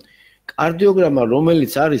 ამიტომ კარდიოგრამა,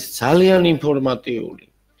 რომელიც არის ძალიან ინფორმატიული,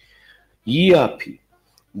 იაფი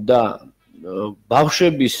და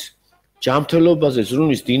ბავშვების ჯანმრთელობაზე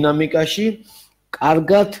ზრუნვის დინამიკაში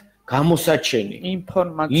კარგად გამოსაჩენი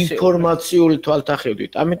ინფორმაციული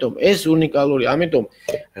თვალთახედვით. ამიტომ ეს უნიკალური, ამიტომ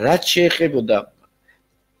რაც შეეხებოდა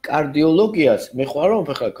კარდიოლოგიას, მე ხარ რომ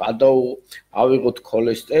ხა ავიღოთ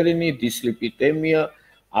ქოლესტერინი, დისლიპიდემია,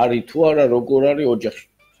 არის თუ არა, როგორ არის ოჯახში.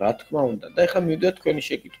 რა თქმა უნდა. და ეხლა მივიდეთ თქვენი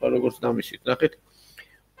შეკითხვა, როგორც დამისით. ნახეთ,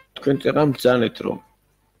 თქვენ წერა ბრძანეთ, რომ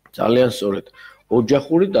ძალიან სწორედ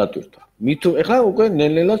ოჯახური დატვირთვა. მით ეხლა უკვე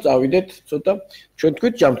ნელ-ნელა წავიდეთ ცოტა ჩვენ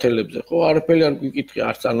თქვით ჯამრთელებზე, ხო? არაფერი არ გვიკითხე,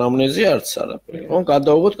 არც ანამნეზი, არც არაფერი. ხო,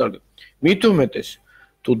 გადავიღოთ კარგი. მით უმეტეს,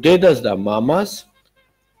 თუ დედას და მამას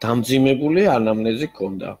დამძიმებული ანამნეზი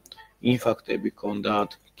ჰქონდა, ინფარქტები ჰქონდათ,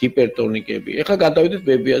 ჰიპერტონიკები. ეხლა გადავიდეთ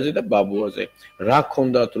ბებიაზე და ბაბუაზე. რა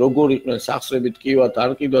ჰქონდათ, როგორ იყვნენ სახსრები ტკივათ,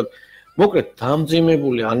 არ ტკივათ. მოკლედ,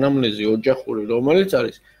 დამძიმებული ანამნეზი ოჯახური, რომელიც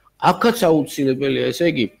არის, აქაც აუცილებელია, ესე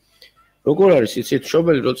იგი, როგორ არის იცით,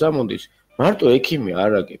 მშობელი როცა მოდის, მარტო ექიმი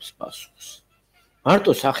არ აგებს პასუხს.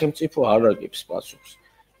 მარტო სახელმწიფო არ აგებს პასუხს.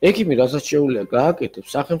 ექიმი რასაც შეუძლია გააკეთებს,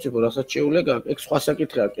 სახელმწიფო რასაც შეუძლია გააკეთებს, ეს სხვა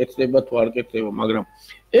საკითხია, კეთდება თუ არ კეთდება, მაგრამ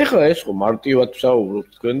ეხლა ეს ხო მარტივად ვსაუბრობთ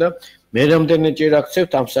თქვენ და მე რამდენჯერ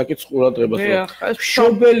აქცევთ ამ საკითხს ყურადღებას, რომ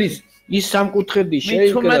მშობელის ის სამკუთხედი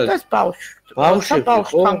შეიკრა ბავშვთან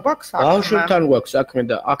გვაქვს საქმე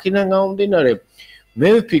და აქედან გამომდინარე მე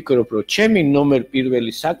ვფიქრობ, რომ ჩემი ნომერ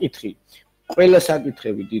პირველი საკითხი ყველა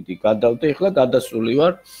საკითხები დიდი გადავდე, ეხლა გადასული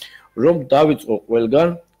ვარ, რომ დავიწყო ყველგან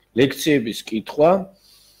ლექციების კითხვა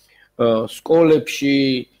სკოლებში,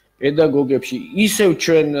 პედაგოგებში, ისევ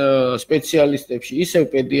ჩვენ სპეციალისტებში, ისევ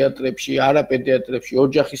პედიატრებში, არაპედიატრებში,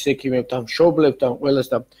 ოჯახის ექიმებთან, მშობლებთან,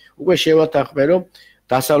 ყველასთან. უკვე შევათანხმე, რომ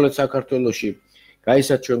დასავლეთ საქართველოში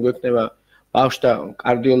გაისაც ჩვენ გვექნება ბავშვთა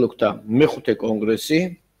კარდიოლოგთა მეხუთე კონგრესი,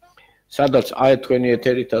 სადაც აი თქვენი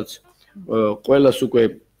ეთერითაც ყველას უკვე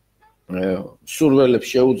სურველებს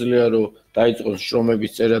შეუძლია, რომ დაიწყოს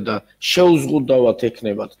შრომების წერა და შეუზღუდავად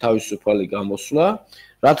ექნებათ თავისუფალი გამოსვლა.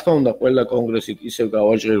 რა თქმა უნდა, ყველა კონგრესით ისევ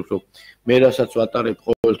გავაჟღერებ, რომ მე რასაც ვატარებ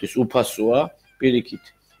ყოველთვის უფასოა, პირიქით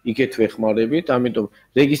იქეთ ვეხმარებით, ამიტომ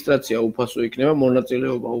რეგისტრაცია უფასო იქნება,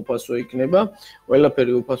 მონაწილეობა უფასო იქნება,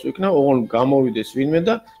 ყველაფერი უფასო იქნება, ოღონდ გამოვიდეს ვინმე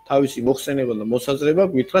და თავისი მოხსენება და მოსაზრება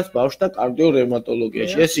გვითხრას ბავშვთა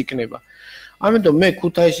კარდიო-რევმატოლოგიაში, ეს იქნება. ამიტომ მე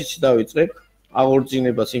ქუთაისიც დავიწყებ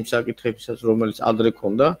აღორძინებას იმ საკითხებისას, რომელიც ადრე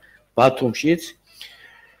ქონდა ბათუმშიც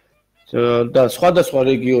და სხვადასხვა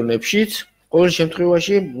რეგიონებშიც. ყოველ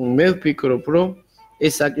შემთხვევაში მე ვფიქრობ, რომ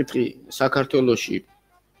ეს საკითხი საქართველოში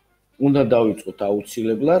უნდა დავიწყოთ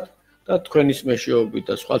აუცილებლად და თქვენის მეშვეობით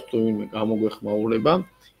და სხვა თვინმე გამოგვეხმაურება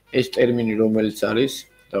ეს ტერმინი, რომელიც არის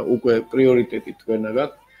და უკვე პრიორიტეტი თქვენ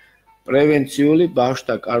აგაქვთ, პრევენციული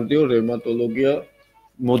ბავშვთა კარდიო-რევმატოლოგია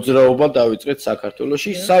მოძრაობა დავიწყეთ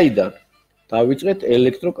საქართველოში, საიდან დავიწყეთ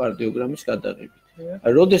ელექტროკარდიოგრამის გადაღებით.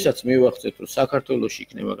 როდესაც მივახცეთ, რომ საქართველოში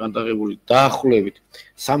იქნება გადაღებული დაახლოებით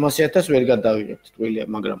 300,000 ვერ გადავიღებთ თვლია,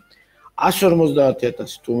 მაგრამ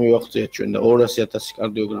 150,000 თუ მივახციეთ ჩვენ და 200,000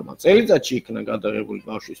 კარდიოგრამა წელიწადში იქნება გადაღებული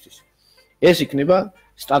ბავშვისთვის. ეს იქნება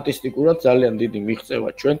სტატისტიკურად ძალიან დიდი მიღწევა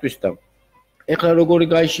ჩვენთვის და ეხლა როგორი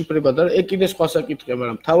გაიშიფრება და ეგ კიდე სხვა საკითხია,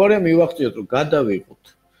 მაგრამ მთავარია მივახციოთ, რომ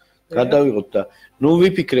გადავიღოთ და ნუ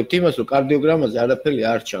ვიფიქრებთ იმას, რომ კარდიოგრამაზე არაფერი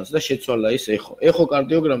არ ჩანს და შეცვალა ის ეხო. ეხო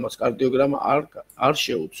კარდიოგრამას კარდიოგრამა არ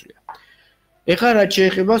შეუძლია. ეხლა რაც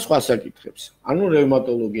შეეხება სხვა საკითხებს, ანუ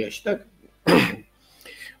რევმატოლოგიაში და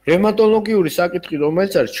რევმატოლოგიური საკითხი,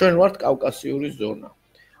 რომელიც არის ჩვენ ვართ კავკასიური ზონა.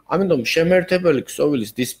 ამიტომ შემეერთებელი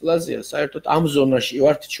ქსოვილის დისპლაზია საერთოდ ამ ზონაში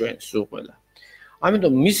ვართ ჩვენ სულ ყველა.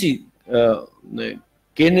 ამიტომ მისი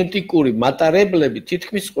გენეტიკური მატარებლები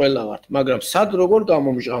თითქმის ყველა ვართ, მაგრამ სად როგორ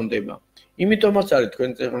გამომჟღავნდება? იმიტომაც არის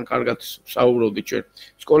თქვენ წეგან კარგად საუბრობდით ჩვენ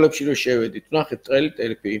სკოლებში რომ შევედით, ნახეთ ტრელი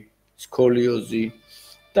ტერფი, სკოლიოზი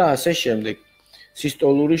და ასე შემდეგ.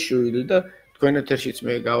 სისტოლური შუვილი და თქვენ ეთერშიც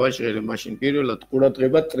მე გავაჟღერე მაშინ პირველად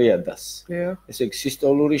ყურადღება ტრიადას. ესე იგი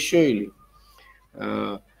სისტოლური შუვილი,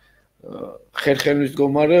 ხერხემლის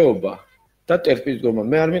მდგომარეობა და ტერფის მდგომარეობა.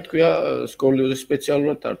 მე არ მეთქვია სკოლიოზი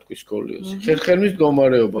სპეციალურად არ თქვი სკოლიოზი. ხერხემლის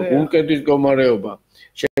მდგომარეობა, გულმკერდის მდგომარეობა,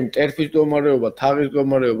 შემ ტერფის მდგომარეობა, თაღის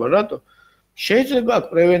მდგომარეობა, რატო? შეიძლება აქ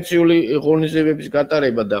პრევენციული ღონისძიებების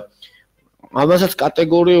გატარება და ამასაც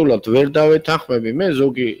კატეგორიულად ვერ დავეთანხმები. მე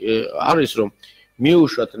ზოგი არის რომ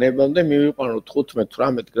მიუშვათ ნებამდე, მივიყვანოთ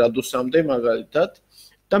 15-18 გრადუსამდე მაგალითად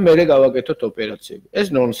და მერე გავაკეთოთ ოპერაციები. ეს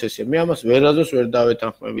ნონსენსია. მე ამას ვერაზოს ვერ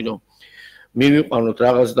დავეთანხმები, რომ მივიყვანოთ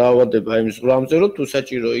რაღაც დაავადება იმ ზღვრამდე, რომ თუ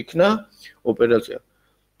საჭირო იქნა ოპერაცია.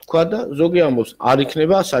 თქვა და ზოგი ამბობს, არ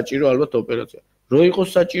იქნება საჭირო ალბათ ოპერაცია. რო იყოს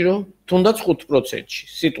საჭირო, თუნდაც 5%-ში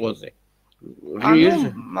სიტყვაზე.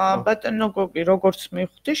 ბატონო გოგი, როგორც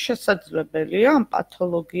მივხვდი, შესაძლებელია ამ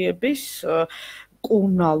პათოლოგიების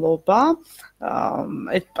კურნალობა,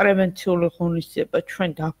 ეს პრევენციული ღონისძიება ჩვენ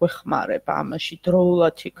დაგვეხმარება ამაში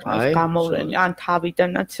დროულად იქნას გამოვლენი, ან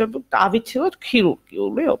თავიდანაც ავიცილოთ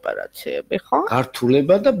ქირურგიული ოპერაციები, ხო?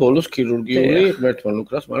 გართულება და ბოლოს ქირურგიული ღმერთმა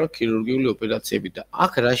უკრას, მაგრამ ქირურგიული ოპერაციები და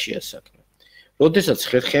აქ რაშია საქმე? როდესაც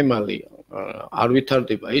ხერხემალი არ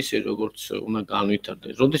ვითარდება ისე როგორც უნდა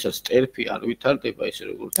განვითარდეს, როდესაც ტერფი არ ვითარდება ისე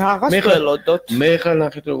როგორც მე ხარ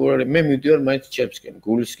ნახეთ როგორ არის, მე მივდივარ მაინც ჩერფსკენ,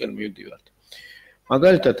 გულისკენ მივდივარ.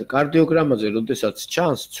 მაგალითად, კარდიოგრამაზე, როდესაც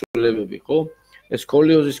ჩანს ცვლილებები, ხო? ეს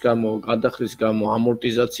სკოლიოზის გამო, გადახრის გამო,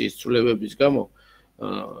 ამორტიზაციის ცვლილებების გამო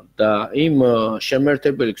და იმ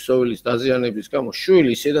შემერთებელი ქსოვილის დაზიანების გამო,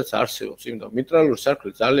 შვილი ისედაც არსებობს, იმიტომ რომ მიტრალური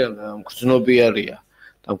სარკმელი ძალიან გრძნობიარია.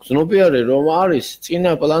 და გრძნობიარე რომ არის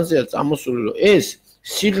წინა პლანზეა წამოსული, რომ ეს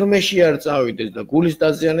სიღრმეში არ წავიდეს და გულის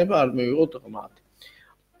დაზიანება არ მივიღოთ ღმად.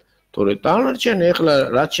 თორე დანარჩენი ეხლა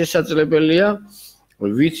რაც შესაძლებელია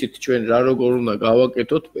ვიცით ჩვენ რა როგორ უნდა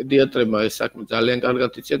გავაკეთოთ, პედიატრებმა ეს საქმე ძალიან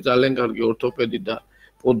კარგად იციან, ძალიან კარგი ორთოპედი და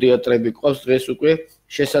პოდიატრები ყავს, დღეს უკვე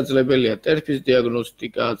შესაძლებელია ტერფის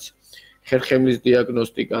დიაგნოსტიკაც, ხერხემლის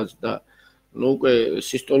დიაგნოსტიკაც და ну უკვე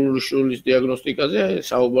სისტოლური შუვლის დიაგნოსტიკაზე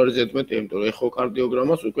საუბარი ზედმეტია, იმიტომ რომ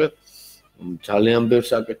ეხოკარდიოგრამას უკვე ძალიან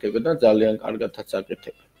ბევრს აკეთებენ და ძალიან კარგადაც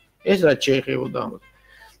აკეთებენ. ეს რაც შეეხებოდა ამას.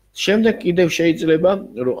 შემდეგ კიდევ შეიძლება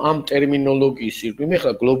რომ ამ ტერმინოლოგიის ირგვლივ მე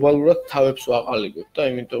ხლა გლობალურად თავებს ვაყალიბებ და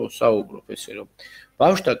იმიტომ საუბრობ ესე რომ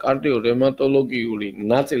ბავშვთა კარდიო-რევმატოლოგიური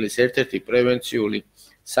ნაწილის ერთ-ერთი პრევენციული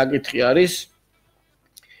საკითხი არის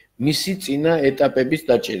მისი წინა ეტაპების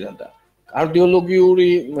დაჭერა და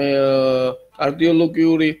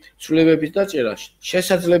კარდიოლოგიური ცვლილებების დაჭერა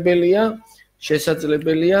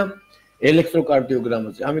შესაძლებელია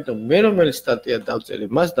ელექტროკარდიოგრამაზე. ამიტომ მე რომელიც სტატია დავწერე,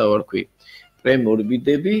 მას დავარქვი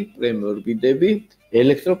პრემორბიდები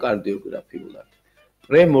ელექტროკარდიოგრაფიულად.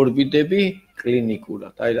 პრემორბიდები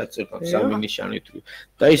კლინიკურად, აი რაც ეხავს სამი ნიშანით.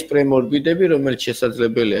 და ის პრემორბიდები, რომელიც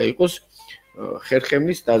შესაძლებელია იყოს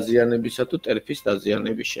ხერხემლის დაზიანებისა თუ ტერფის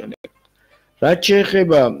დაზიანების შედეგად. რაც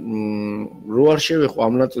შეეხება რო არ შევეხო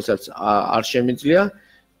ამ ნაწილსაც არ შემიძლია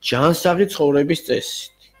ჯანსაღი ცხოვრების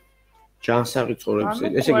წესით. ჯანსაღი ცხოვრების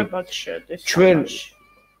წესით. ესე იგი ჩვენ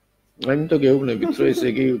ამიტომ გეუბნებით რომ ესე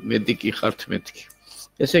იგი მედიკი ხართ მეთქი.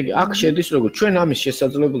 ესე იგი აქ შედის როგორც ჩვენ ამის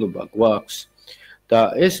შესაძლებლობა გვაქვს და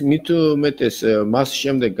ეს მით უმეტეს მას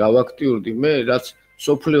შემდეგ გავაქტიურდი მე რაც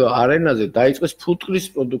სოფლიო არენაზე დაიწყეს ფუტკრის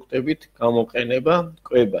პროდუქტებით გამოყენება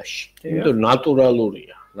კვებაში. იმიტომ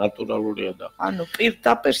ნატურალურია და ანუ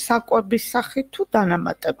პირდაპირ საკვების სახით თუ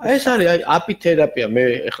დანამატებით. ეს არის აი აპითერაპია. მე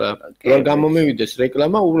ეხლა რომ გამომივიდეს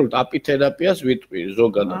რეკლამა, უბრალოდ აპითერაპიას ვიტყვი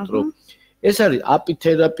ზოგადად რომ ეს არის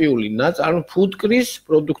აპითერაპიული ნაწილი, ანუ ფუტკრის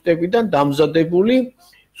პროდუქტებიდან დამზადებული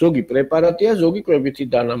ზოგი პრეპარატია, ზოგი კვებითი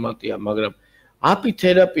დანამატია, მაგრამ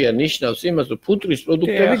აპითერაპია ნიშნავს იმას, რომ ფუტკრის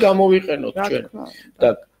პროდუქტები გამოვიყენოთ ჩვენ. და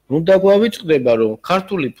ნუ დაგვავიწყდება, რომ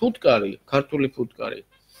ქართული ფუტკარი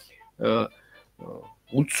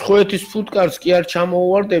უცხოეთის ფუტკარს კი არ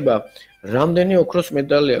ჩამოუვარდება, რამდენი ოქროს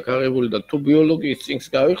მედალი აქვს აღებული და თუ ბიოლოგიის წიგნს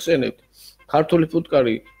გავიხსენებთ, ქართული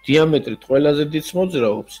ფუტკარი დიამეტრით ყველაზე დიდს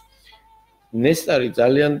მოძრაობს. ნესტარი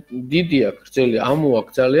ძალიან დიდია, გრძელი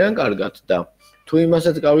ამოაქვს ძალიან კარგად და თუ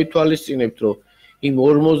იმასაც გავითვალისწინებთ, რომ იმ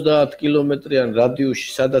 50 კილომეტრიან რადიუსში,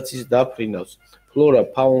 სადაც ის დაფრინავს, ფლორა,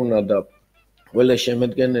 ფაუნა და ყველა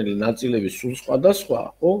შემადგენელი ნაწილები სულ სხვადასხვა,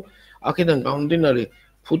 ხო? აქედან გამომდინარე,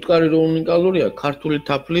 ფუტკარი რო უნიკალურია, ქართული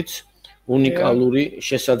თაფლიც უნიკალური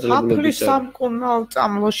შესაძლებლობებია. თაფლის სამკურნალო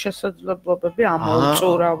წამლოს შესაძლებლობები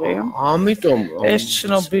ამოუწურავია. ამიტომ ეს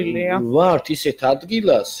ცნობილია. ვართ ისეთ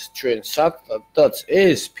ადგილას ჩვენ სადაც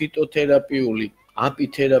ეს ფიტოთერაპიული,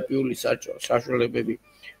 აპითერაპიული საშუალებები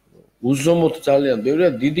უზომოდ ძალიან ბევრია,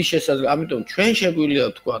 დიდი შესაძლებლობა, ამიტომ ჩვენ შეგვიძლია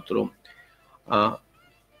ვთქვათ, რომ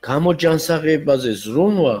გამოჯანსაღებაზე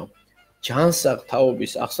ზრუნვა ჯანსაღ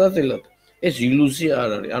თაობის აღსაძილად ეს ილუზია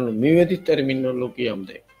არ არის. ანუ მივედით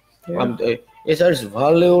ტერმინოლოგიამდე. ეს არის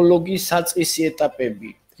ვალეოლოგიის საწყისი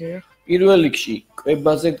ეტაპები. პირველ რიგში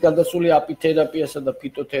კვებაზე გადასული აპითერაპიასა და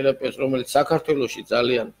ფიტოთერაპიას, რომელიც საქართველოში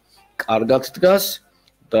ძალიან კარგად დგას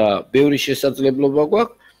და ბევრი შესაძლებლობა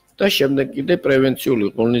გვაქვს და შემდეგ კიდე პრევენციული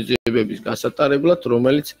ღონისძიებების გასატარებლად,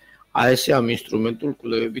 რომელიც ეს ამ ინსტრუმენტულ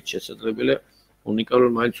კვლევებით შესაძლებელია. უნიკალურ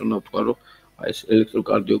მაინც უნდა ვთქვა, რომ ეს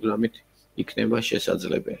ელექტროკარდიოგრამით იქნება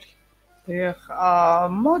შესაძლებელი.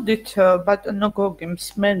 მოდით ბატონო გოგი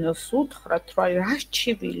მსმენელს უთხრათ, რა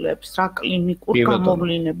რჩივილებს, რა კლინიკურ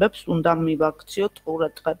გამოვლინებებს უნდა მივაქციოთ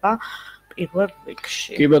ყურადღება პირველ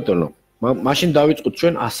რიგში. კი ბატონო, მაშინ დავიწყოთ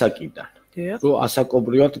ჩვენ ასაკიდან, რომ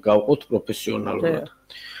ასაკობრივად გავყოთ პროფესიონალურად.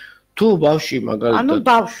 თუ ბავშვი მაგალითად ანუ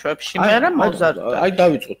ბავშვებში მერე მოზარდთა. აი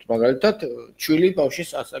დავიწყოთ მაგალითად ჩვილი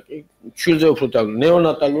ბავშვის ასაკი, ჩვილზე უფრო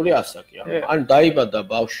ნეონატალური ასაკი. ანუ დაიბადა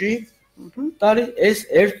ბავშვი და ეს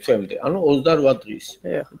 1 თვემდე, ანუ 28 დღის.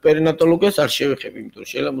 პერინატოლოგიას არ შევეხებ, იმიტომ რომ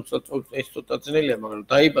შეიძლება მოცულობ ეს ცოტა ძნელია, მაგრამ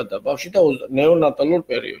დაიბადა ბავშვი და ნეონატალურ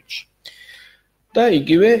პერიოდში. და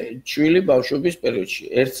იგივე ჩვილი ბავშვობის პერიოდში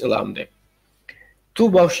 1 წლამდე. თუ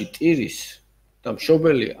ბავშვი ტირის და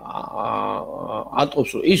მშობელი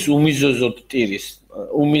ატყობს, რომ ის უმიზეზოდ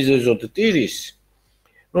ტირის,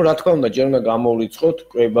 ну, რა თქმა უნდა, ჯერ უნდა გამოვრიცხოთ,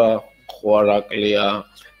 კვება ხო არ აკლია,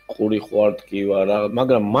 ყური ხო არ დგივა რა,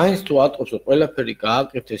 მაგრამ მაინც თუ ატყობს, რომ ყველაფერი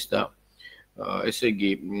გააკეთეს და ესე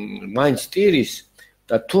იგი, მაინც ტირის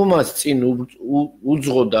და თუ მას წინ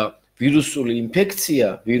უძღოდა ვირუსული ინფექცია,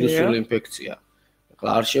 ახლა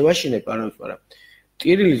არ შევაშინებ არამედ, მაგრამ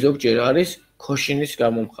ტირილი ზოგჯერ არის ქოშინის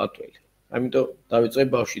გამომხატველი. ამიტომ დავიწყებ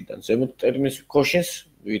ბავშვიდან, ზემოთ ტერმინს ქოშინს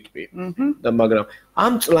ვიტყვი. და მაგრამ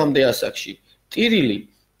ამ წლამდე ასაკში ტირილი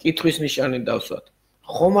კითხვის ნიშანი დავსვათ.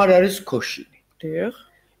 ხომ არ არის ქოშინი?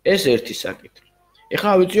 ეს ერთი საკითხი. ეხლა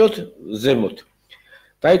ავიწიოთ ზემოთ.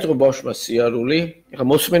 დაიწყო ბავშვმა სიარული, ეხლა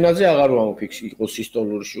მოსმენაზე აღარ ვამოფიქს იყოს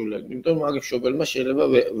სისტოლური შულიაკი, იმიტომ რომ მაგის მშობელმა შეიძლება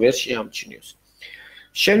ვერ შეამჩნიოს.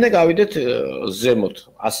 შემდეგ ავიდეთ ზემოთ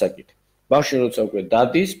ასაკით. ბავშვი როცა უკვე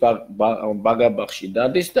დადის, ბაგაბაღში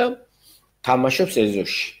დადის და თამაშობს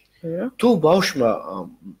ეზოში. თუ ბავშვმა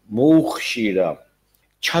მოუხშირა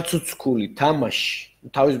ჩაცუცქული თამაში,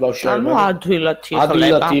 თავის ბავშვი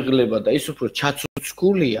ადვილად იღლება და ის უფრო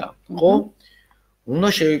ჩაცუცქულია, ხო? უნდა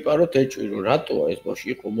შევიპაროთ ეჭვი, რომ რატოა ეს ბავშვი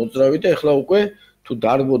იყო მოძრავი და ეხლა უკვე თუ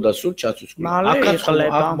დარბოდა სულ ჩაცუცქული.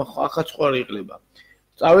 ახაც ხო არ იღლება.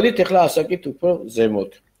 წავედით ეხლა ასაკით უფრო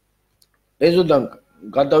ზემოთ. ეზოდან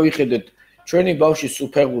გადავიხედეთ ჩვენი ბავშვი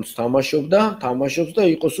სუფეღურს თამაშობს და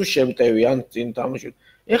იყოს უ შემტევი ან წინ თამაშობს.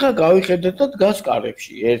 ეხლა გავიხედეთ და დგას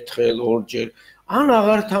კარებში ერთხელ, ორჯერ, ან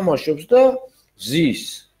აღარ თამაშობს და ზის.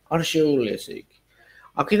 არ შეუძლია ესე იგი.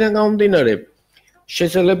 აქედან გამომდინარე,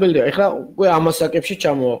 შესაძლებელია, ეხლა უკვე ამ ასაკებში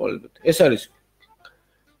ჩამოვაყალიბოთ. ეს არის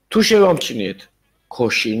თუ შევამჩნიეთ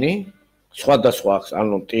ქოშინი, სხვადასხვა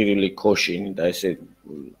ანუ ტირილი ქოშინი და ესე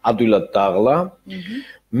ადვილად დაღლა.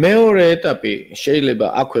 მეორე ეტაპი შეიძლება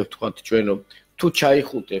აქვე ვთქვათ ჩვენ, რომ თუ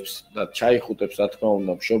ჩაიხუტებს რა თქმა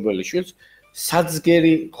უნდა მშობელი შვილს,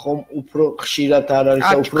 საძგერი ხომ უფრო ხშირად არ არის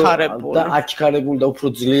და უფრო აჩქარებული და უფრო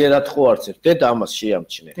ძლიერად ხო არცევს. დედა ამას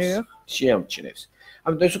შეამჩნევს.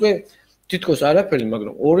 ამიტომ ეს უკვე თითქოს არაფერი,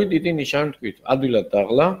 მაგრამ ორი დიდი ნიშანი თქვით, ადვილად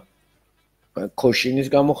დაღლა, ქოშინის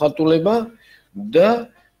გამოხატულება და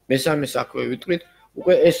მესამეს აქვე ვიტყვით,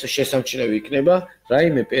 უკვე ეს შესამჩნევი იქნება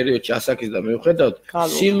რაიმე პერიოდში ასაკის და მიუხედავად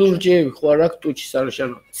სილურჯეები ხო არ აქვს ტუჩის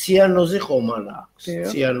არაშანო ციანოზი ხომ არ აქვს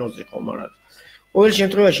ყოველ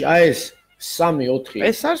შემთხვევაში აი ეს 3-4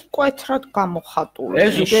 ეს არის მკვეთრად გამოხატული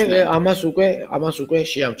ეს უკვე ამას უკვე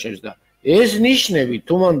შეამჩნევს და ეს ნიშნები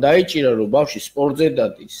თუ მან დაიჭირა რომ ბავშვი სპორტზე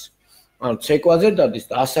დადის ან ცეკვაზე დადის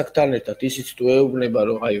და ასაკთან ერთად ისიც თუ ეუბნება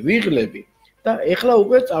რომ აი ვიღლები და ეხლა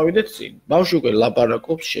უკვე წავიდეთ წინ. ბავშვი უკვე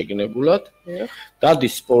ლაპარაკობს შეგნებულად,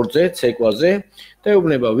 დადის სპორტზე, ცეკვაზე და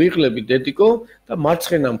ეუბნება ვიღლები დედიკო და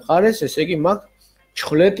მარცხენა მხარეს, ესე იგი მაგ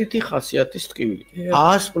ჩხლეტითი ხასიათის ტკივილი.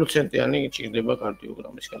 100%-იანი ჭირდება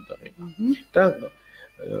კარდიოგრამის გადაღება. და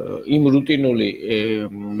იმ რუტინული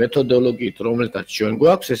მეთოდოლოგიით, რომელთაც ჩვენ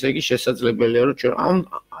გვაქვს, ესე იგი შესაძლებელია რომ ჩვენ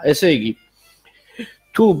ესე იგი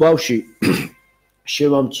თუ ბავშვი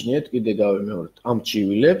შევამჩნიეთ, კიდე გავიმეორეთ ამ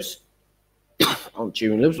ჭივილებს,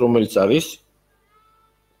 რომელიც არის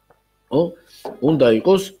უნდა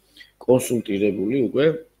იყოს კონსულტირებული უკვე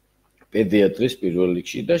პედიატრის პირველ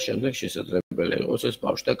რიგში და შემდეგ შესაძლებელია იყოს ეს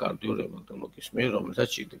ბავშვთა კარდიო-რევმატოლოგის მიერ, რომელსაც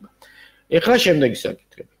ჭირდება. ეხლა შემდეგი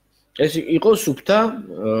საკითხები. ეს იყო სუფთა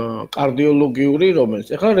კარდიოლოგიური, რომელიც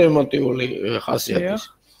ეხლა რევმატიული ხასიათის.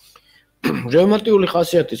 რევმატიული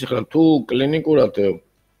ხასიათის ახლა თუ კლინიკურად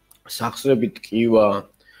სახსრებით ტკივა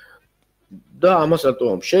და ამას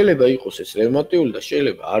რატომ შეიძლება იყოს ეს რევმატიული და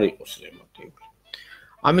შეიძლება არ იყოს რევმატიული.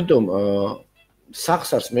 ამიტომ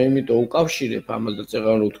სახსარს მე იმიტომ უკავშირებ ამას და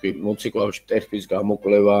წეღან ვთქვი მოცეკვავში ტერფის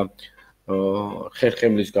გამოკვლევა,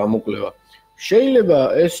 ხერხემლის გამოკვლევა. შეიძლება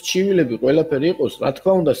ეს ჩივილები ყველაფერი იყოს, რა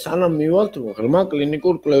თქმა უნდა, სანამ მივალთ ღრმა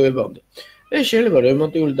კლინიკურ კვლევებამდე. ეს შეიძლება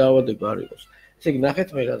რევმატიული დაავადება არ იყოს. ესე იგი, ნახეთ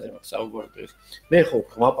მე რაზე მაქვს საუბარი. მე ხო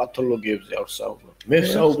ღრმა პათოლოგიებზე არ ვსაუბრობ. მე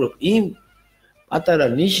ვსაუბრობ იმ პატარა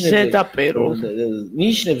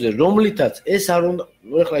ნიშნებზე, რომლითაც ეს არ უნდა,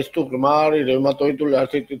 ეხლა ის თუ ღრმა არის რევმატოიდული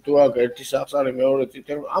ართრიტი თუ აქვს, ერთი სახსარი, მეორე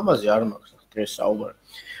წითელი, ამაზე არ მაქვს დღეს საუბარი.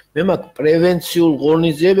 მე მაქვს პრევენციულ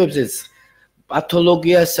ღონისძიებებზე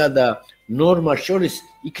პათოლოგიასა და ნორმას შორის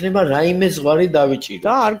იქნება რაიმე ზღვარი დავიჭირო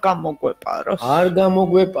და არ გამოგვეპაროს. არ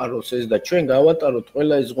გამოგვეპაროს ეს და ჩვენ გავატაროთ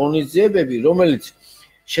ყველა ეს ღონისძიებები, რომელიც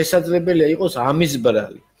შესაძლებელია იყოს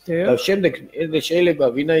ამისბრალი. და შემდეგ შეიძლება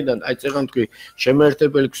ვინაიდან აი წეგან თქვი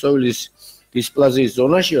შემაერთებელი ქსოვილის დისპლაზიის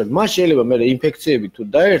ზონაში ვარ, მას შეიძლება მე ინფექციები თუ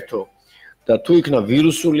დაერთო და თუ იქნა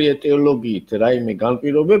ვირუსული ეტიოლოგიით რაიმე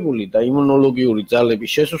განპირობებული და იმუნოლოგიური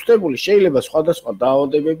ძალების შესუსტებული, შეიძლება სხვადასხვა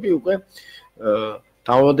დაავადებები უკვე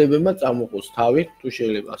დაავადებებმა წამოყოს თავი, თუ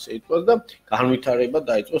შეიძლება ასე ითქვას და განვითარება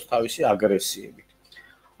დაიწყოს თავისი აგრესიებით.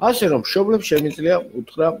 ასე რომ მშობლებს შემიძლია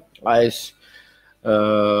უთხრა აი ეს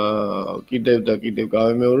კიდევ და კიდევ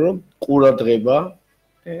გავემეორო რომ ყურადღება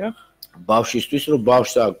ბავშვისთვის რომ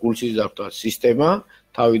ბავშვს აქვს გულსიზრდთა სისტემა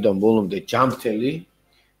თავიდან ბოლომდე ჯანმრთელი,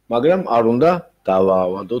 მაგრამ არ უნდა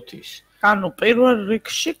დავაავადოთ ის. ანუ პირველ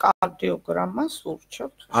რიგში კარდიოგრამას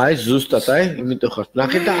ურჩევთ. აი ზუსტად, იმიტომ ხარ.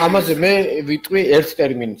 ნახეთ და ამაზე მე ვიტყვი ერთ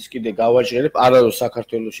ტერმინს კიდე გავაჟღერებ, არაო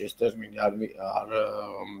საქართველოში ეს ტერმინი არ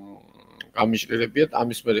გამიჟღერებიათ,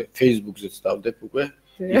 ამის მერე Facebook-ზეც დავდებ უკვე.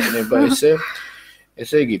 იქნება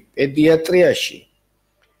ესე იგი, პედიატრიაში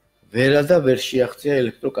ვერა და ვერ შეაღწია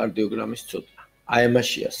ელექტროკარდიოგრამის ცოდნა. აი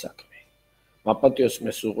ამაშია საქმე. მაპატიოს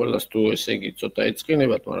მე სულ ყველას თუ ესე იგი ცოტა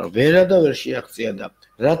ეწყინებათ, მაგრამ ვერა და ვერ შეაღწია და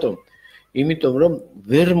რატომ? იმიტომ რომ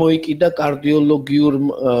ვერ მოიკიდა კარდიოლოგიურ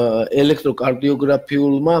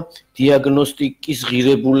ელექტროკარდიოგრაფიულმა დიაგნოსტიკის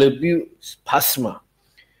ღირებულების ფასმა.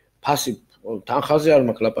 ფასი თანხაზე არ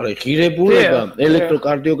მაქვს ლაპარაკი, ღირებულება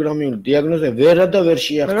ელექტროკარდიოგრამიული დიაგნოზა ვერა და ვერ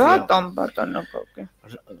შეაღწია. რატომ ბატონო გოგი?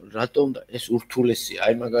 რატომ და ეს ურთულესია.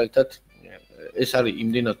 აი მაგალითად ეს არის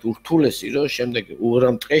იმდენად ურთულესი, რომ შემდეგ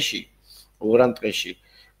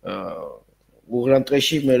უღრან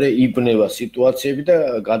ტყეში მე იბნევა სიტუაციები და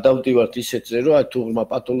გადავდივართ ისეთზე, რომ აი თუ ღრმა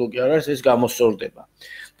პათოლოგია არ არის, ეს გამოსწორდება.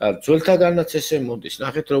 და ძველთაგანაც ესე მოდის.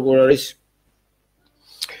 ნახეთ როგორ არის.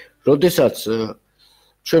 როდესაც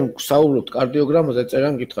ჩვენ საუბრობთ კარდიოგრამაზე,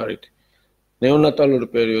 წერან გითხარით. ნეონატალური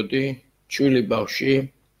პერიოდი, ჩვილი ბავში,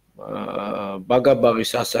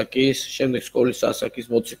 ბაგაბაღის ასაკის, შემდეგ სკოლის ასაკის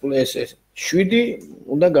მოციქული ეს 7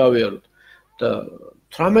 უნდა გავიაროთ. და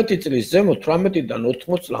 18 წლის ზემოთ 18-დან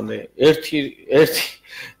 80 წლამდე ერთი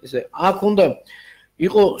ესე აქ უნდა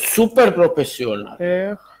იყო სუპერ პროფესიონალი.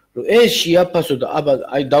 ეს შეაფასო და აბა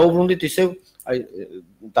აი დაუბრუნდით ისევ აი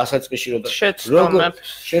დასაწყისში რომ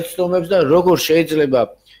შეცდომებს და როგორ შეიძლება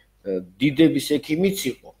დიდების ექიმიც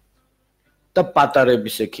იყო და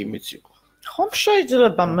პატარების ექიმიც იყო. ხომ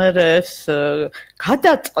შეიძლება მე ეს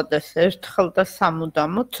გადაწყდეს ერთხელ და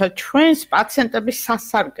სამუდამოდ ჩვენს პაციენტების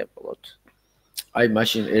სასარგებლოდ. აი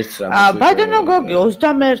მაშინ ერთს რამე ბატონო გოგი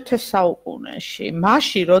 21 საუკუნეში,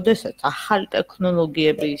 მაშინ როდესაც ახალი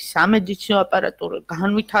ტექნოლოგიები, სამედიცინო აპარატურა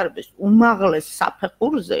განვითარების უმაღლეს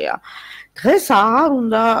საფეხურზეა, დღეს აღარ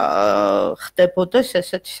უნდა ხდებოდეს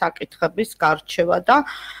ესეთი საკითხების გარჩევა და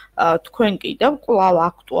თქვენ კიდევ კვლავ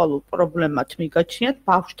აქტუალურ პრობლემად მიგაჩნიათ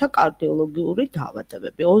ბავშვთა კარდიოლოგიური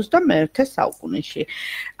დაავადებები 21 საუკუნეში.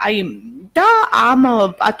 აი და ამ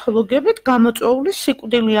პათოლოგიებით გამოწვეული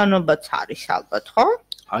სიკვდილიანობაც არის ალბათ, ხო?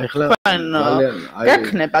 აი ხლა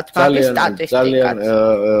გექნებათ მაგის სტატისტიკაც. ძალიან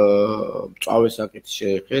მწვავე საკითხი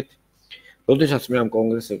შეეხეთ. როდესაც მე ამ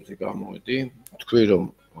კონგრესებზე გამოვედი, თქვი რომ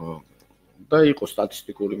და იყო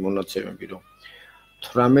სტატისტიკური მონაცემები რომ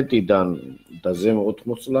 18-დან და ზემო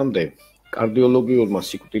 80 წლამდე კარდიოლოგიურმა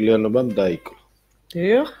სიკვდილიანობამ დაიკლო.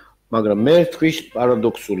 დიახ. მაგრამ მე თქვი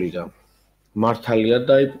პარადოქსული და მართალია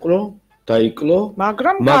დაიკლო,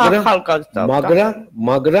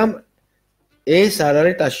 მაგრამ ეს არ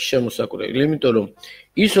არის ტაში შემოსაკვრელი, იმიტომ რომ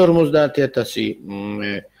ის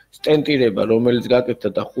 50000 სტენტირება, რომელიც გაკეთდა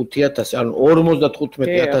და 5000, ანუ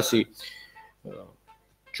 55000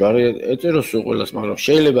 ჯვარი ეწეროს უყველას, მაგრამ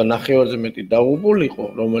შეიძლება ნახევარზე მეტი დაღუპულიყო,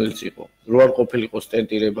 რომელიც იყო, რო არ ყოფილიყო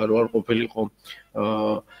სტენტირება, რო არ ყოფილიყო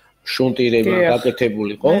შუნტირება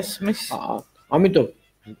გაკეთებულიყო. ამიტომ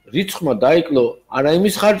რიცხვმა დაიკლო არა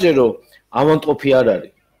იმის ხარჯზე, რომ ავანტყოფი არ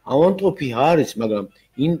არის. ავანტყოფი არის, მაგრამ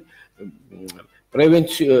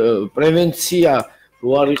პრევენცია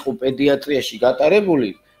რო არ იყო პედიატრიაში გატარებული,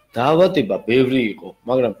 დაავადება ბევრი იყო,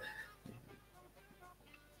 მაგრამ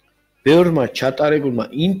ბევრმა ჩატარებულმა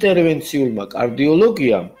ინტერვენციულმა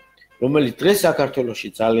კარდიოლოგიამ, რომელიც დღეს საქართველოში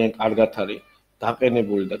ძალიან კარგად არის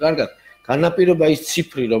დაყენებული და კარგად განაპირობა ის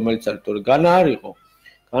ციფრი, რომელიც არის, თორე განა არ იყო.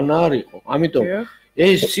 ამიტომ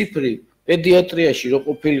ეს ციფრი პედიატრიაში რო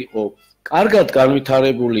ყოფილიყო კარგად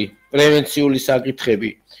განვითარებული პრევენციული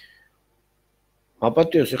საკითხები.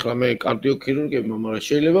 მაპატიოს ახლა მე კარდიოქირურგებმა, მაგრამ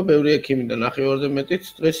შეიძლება ბევრი ექიმი და ნახევარზე მეტიც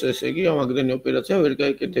დღეს ესე იგი ამაგდენი ოპერაცია ვერ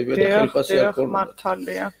გაიკეთებია და ხელფასი არ ქონდა.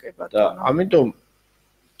 მართალია, კი ბატონო. და ამიტომ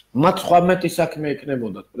მათ სხვა მეტი საქმე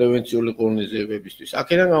ეკნებოდათ პრევენციული ღონისძიებებისთვის.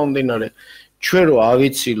 აქედან გამომდინარე, ჩვენ რო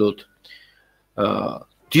ავიცილოთ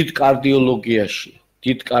დიდ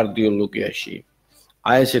კარდიოლოგიაში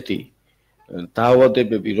აი ესეთი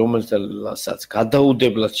დაავადებები, რომელსაც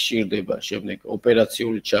გადაუდებლად სჭირდება შემდეგ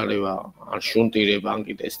ოპერაციული ჩარევა, ან შუნტირება, ან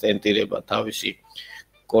კიდე სტენტირება თავისი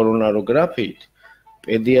კორონაროგრაფიით,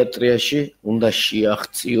 პედიატრიაში უნდა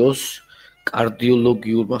შეაღწიოს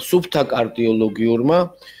კარდიოლოგიურმა, სუფთა კარდიოლოგიურმა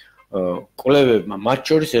კვლევებმა, მათ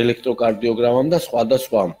შორის ელექტროკარდიოგრამამ და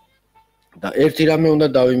სხვადასხვამ. და ერთი რამე უნდა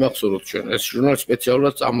დავიმახსოვროთ ჩვენ, ეს ჟურნალი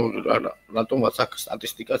სპეციალურად წამოვიღა, რატომაც აქ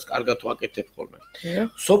სტატისტიკას კარგად ვაკეთებ ხოლმე.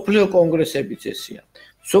 სოფლიო კონგრესებიც ესეა.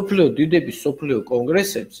 დიდების სოფლიო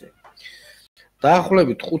კონგრესებზე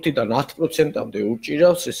დაახლოებით 5-დან 10%-მდე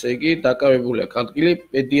უჭირავს, ესე იგი, დაკავებული აქვს ადგილი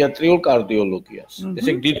პედიატრიულ კარდიოლოგიას, ესე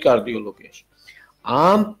იგი, დიდ კარდიოლოგიაში.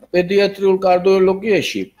 ამ პედიატრიულ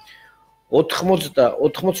კარდიოლოგიაში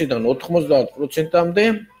 80-დან 90%-მდე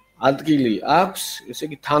ადგილი აქვს, ესე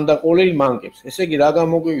იგი, თანდაყოლილ მანკებს. ესე იგი, რა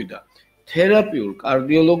გამოგვივიდა? თერაპიულ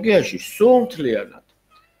კარდიოლოგიაში სულთლიანად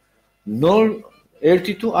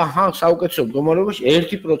 1 თუ საუკეთესო მდგომარეობაში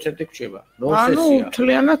 1% გვჭება. ანუ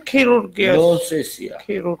მთლიანად ქირურგიას. ნონსენსია.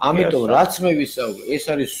 ამიტომ რაც მე ვისაუბრე, ეს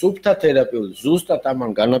არის სუფთა თერაპიული, ზუსტად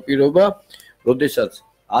ამან განაპირობა, როდესაც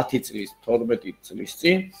 10 წლის, 12 წლის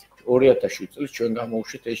წინ 2007 წელს ჩვენ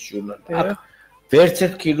გამოვუშვით ეს ჟურნალი. აქ ვერც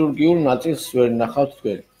ერთ ქირურგიულ ნაწილს ვერ ნახავთ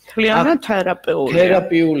თქვენ. მთლიანად თერაპიულია.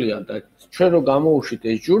 თერაპიულია და ჩვენ რო გამოვუშვით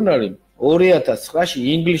ეს ჟურნალი 2009-ში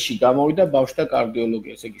ინგლისში გამოვიდა ბავშვთა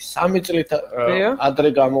კარდიოლოგია, ესე იგი 3 წლით ადრე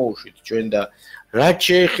გამოვუშვით ჩვენ და რაც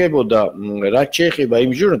შეეხება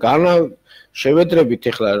იმ ჟურნალს, შევედრებით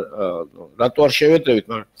ახლა რატო არ შევედრებით,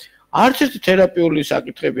 მაგრამ არც ერთი თერაპიული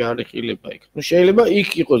საკითხები არ ეხილება იქ. შეიძლება იქ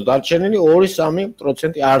იყოს დარჩენილი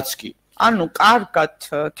 2-3% არც კი. ანუ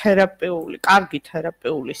კარგი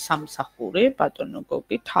თერაპიული სამსახური, ბატონო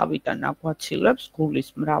გოგი, თავიდან აგვაცილებს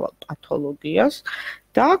გულის მრავალ პათოლოგიას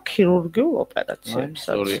და ქირურგიულ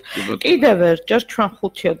ოპერაციებსაც. კიდევ ერთჯერ ჩვენ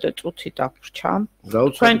 5-ოდე წუთი დაგვრჩა.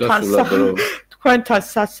 თქვენთან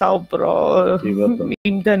სასაუბრო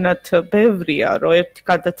იმდანად ბევრია, რომ ერთი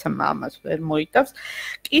გადაცემა ამას ვერ მოიტევს.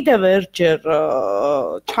 კიდევ ერთჯერ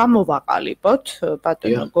ჩამოვაყალიბოთ,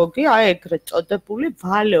 ბატონო გოგი, აი ეგრეთ წოდებული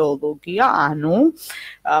ვალეოლოგია, ანუ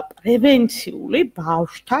პრევენციული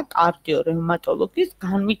ბავშვთა კარდიო-რევმატოლოგიის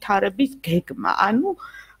განვითარების გეგმა. ანუ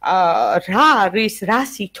რა არის,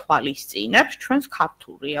 რას ითვალისწინებს ჩვენს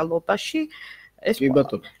ქართულ რეალობაში? კი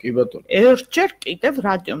ბატონო. ერთჯერ კიდევ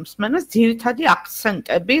რადიო მსმენელს ძირითადი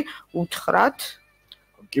აქცენტები უთხრათ.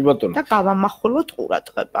 კი ბატონო. და გავამახვილოთ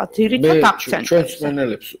ყურადღება. ძირითად აქცენტებს. ჩვენ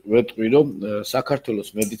მსმენელებს ვეტყვი, რომ საქართველოს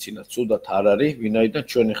მედიცინა ცუდად არ არის, ვინაიდან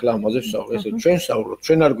ჩვენ ახლა ამაზე ვსაუბრობთ. ჩვენ ვსაუბრობთ,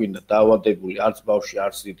 ჩვენ არ გვინდა დაავადებული არც ბავშვი,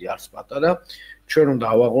 არც დიდი, არც პატარა. ჩვენ უნდა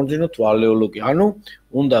ავაღორძინოთ ვალეოლოგია, ანუ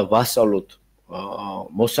უნდა ვასწავლოთ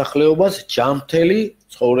მოსახლეობას ჯანმრთელი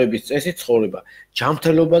ცხოვრების წესი ცხოვრება,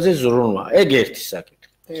 ჯანმრთელობაზე ზრუნვა. ეგ ერთი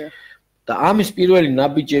საკითხი. და ამის პირველი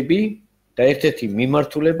ნაბიჯები და ერთ-ერთი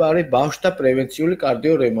მიმართულება არის ბავშვთა პრევენციული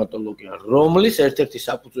კარდიო-რევმატოლოგია, რომლის ერთ-ერთი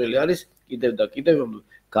საფუძველი არის კიდევ და კიდევ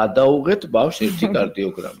გადაუღეთ ბავშვს ერთი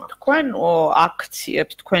კარდიოგრამა. თქვენ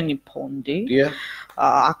აქციებს, თქვენი ფონდი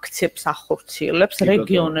აქციებს ახორციელებს,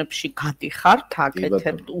 რეგიონებში გადიხართ,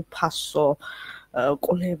 აკეთებთ უფასო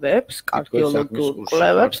კვლევებს, კარდიოლოგიურ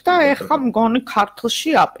კვლევებს და ეხლა მგონი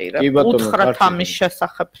ქართლში აპირებთ. უთხრათ ამის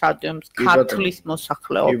შესახებ რადიომს ქართლის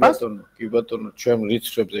მოსახლეობას. კი ბატონო, ჩვენ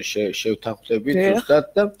რიცხვებზე შევთანხმდებით ზუსტად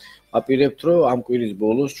და აპირებთ, რომ ამ კვირის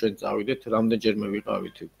ბოლოს ჩვენ წავიდეთ, რამდენჯერმე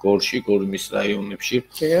ვიყავით გორში, გორმის რაიონებში,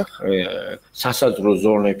 სასაზღვრო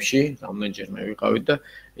ზონებში, რამდენჯერმე ვიყავით და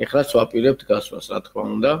ეხლაც ვაპირებთ გასვლას, რა თქმა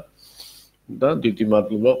უნდა. და დიდი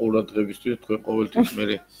მადლობა ყურადღებისთვის, თქვენ ყოველთვის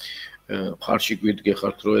მე ხარში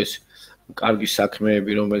გვიდგეხართ, რომ ეს კარგი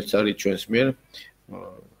საქმეები, რომელიც არის ჩვენს მიერ,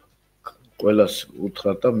 ყველას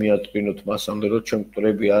უთხრათ და მიატყინოთ მასამდე, რომ ჩვენ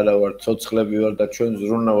მკვდრები არა ვართ, ცოცხლები ვართ და ჩვენ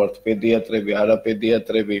ზრუნა ვართ პედიატრები,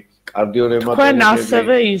 არაპედიატრები, კარდიო-რევმატოლოგები. თქვენ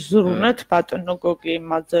ასევე იზრუნეთ ბატონო გოგი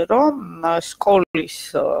იმაზე, რომ სკოლის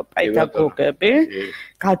პედაგოგები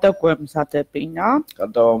გადაგვემზადებინა.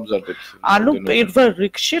 გადავამზადებთ. ანუ პირველ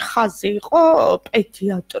რიგში ხაზი იყო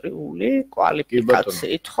პედიატრიული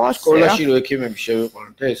კვალიფიკაციით, ხო? სკოლაში რო ექიმები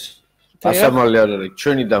შევიყვანოთ ეს ასამალი არ არის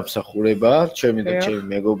ჩვენი დამსახურება, ჩემი და ჩემი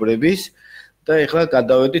მეგობრების და ეხლა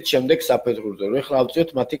გადავედით შემდეგ საფეხურზე, რომ ეხლა ავწიოთ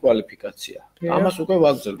მათი კვალიფიკაცია. ამას უკვე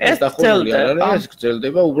ვაგრძელებ. ეს დახურული არ არის, ეს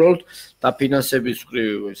გრძელდება, უბრალოდ დაფინანსების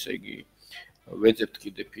მხრივ, ესე იგი, ვეძებთ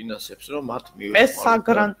კიდე ფინანსებს, რომ მათ მივიღოთ. ეს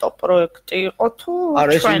საგრანტო პროექტი იყო თუ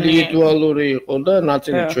არა, ეს ინდივიდუალური იყო და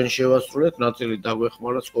ნაწილი ჩვენ შევასრულეთ, ნაწილი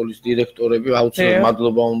დაგვეხმარა სკოლის დირექტორები, აუცილებლად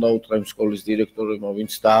მადლობა უნდა უთხრა იმ სკოლის დირექტორებმა,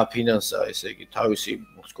 ვინც დააფინანსა, ესე იგი, თავისი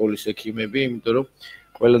სკოლის ექიმები, იმიტომ რომ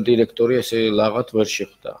ყველა დირექტორი ესე ლაღად ვერ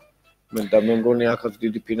შეხვდა. მე მგონი ახაც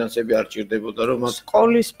დიდი ფინანსები არ ჭირდებოდა, რომ მათ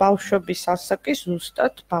სკოლის ბავშვების ასაკი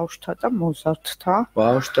ზუსტად ბავშვთა და მოზარდთა.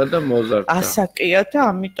 ბავშვთა და მოზარდთა. ასაკია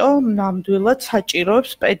და ამიტომ ნამდვილად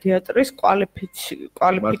საჭიროებს პედიატრის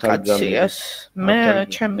კვალიფიკაციას.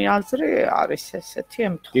 მე ჩემი აზრი არის ესეთი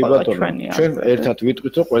ემთხვევა ჩვენი აზრი. ჩვენ ერთად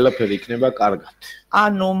ვიტყვით, რომ ყველაფერი იქნება კარგად.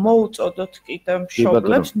 ანუ მოუწოდოთ კიდევ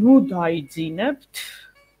მშობლებს, ნუ დაიძინებთ.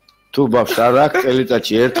 თუ ბავშვს არ აქვს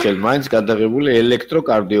წელიწადში ერთხელ მაინც გადაღებული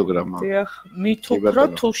ელექტროკარდიოგრამა. დიახ, მით უფრო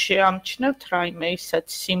თუ შეამჩნევთ რაიმე ისეთ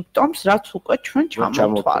სიმპტომს, რაც უკვე ჩვენ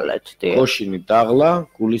ჩამოთვალეთ, დიახ. ქოშინი, დაღლა,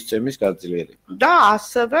 გულისცემის გაძლიერება. და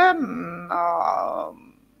ასევე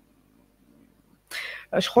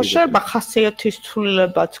შეიძლება ხასიათის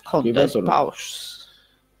ცვლილებაც ჰქონდეს ბავშვს.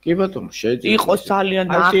 კი ბატონო, შეიძლება. იყოს ძალიან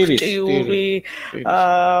აქტიური,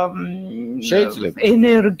 შეიძლება.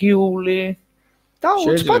 ენერგიული. და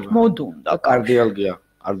უცბად მოდუნდა კარდიოლოგია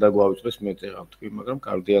არ დაგვავიწყდეს მე წეღავ თქვი, მაგრამ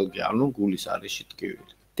კარდიოლოგია, ანუ გულის არეში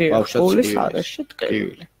ტკივილი. გულის არეში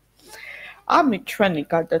ტკივილი. ამით ჩვენი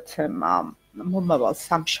გადაცემა მომავალ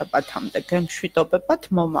სამშაბათამდე გემშვიდობებათ,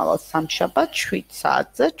 მომავალ სამშაბათს 7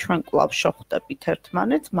 საათზე ჩვენ კვლავ შევხვდებით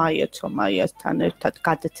ერთმანეთს მაია ცომაიასთან ერთად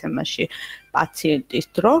გადაცემაში პაციენტის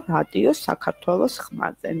დრო რადიო საქართველოს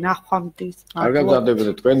ხმაზე. ნახვამდის. კარგად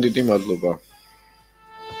გაგებინეთ, თქვენ დიდი მადლობა.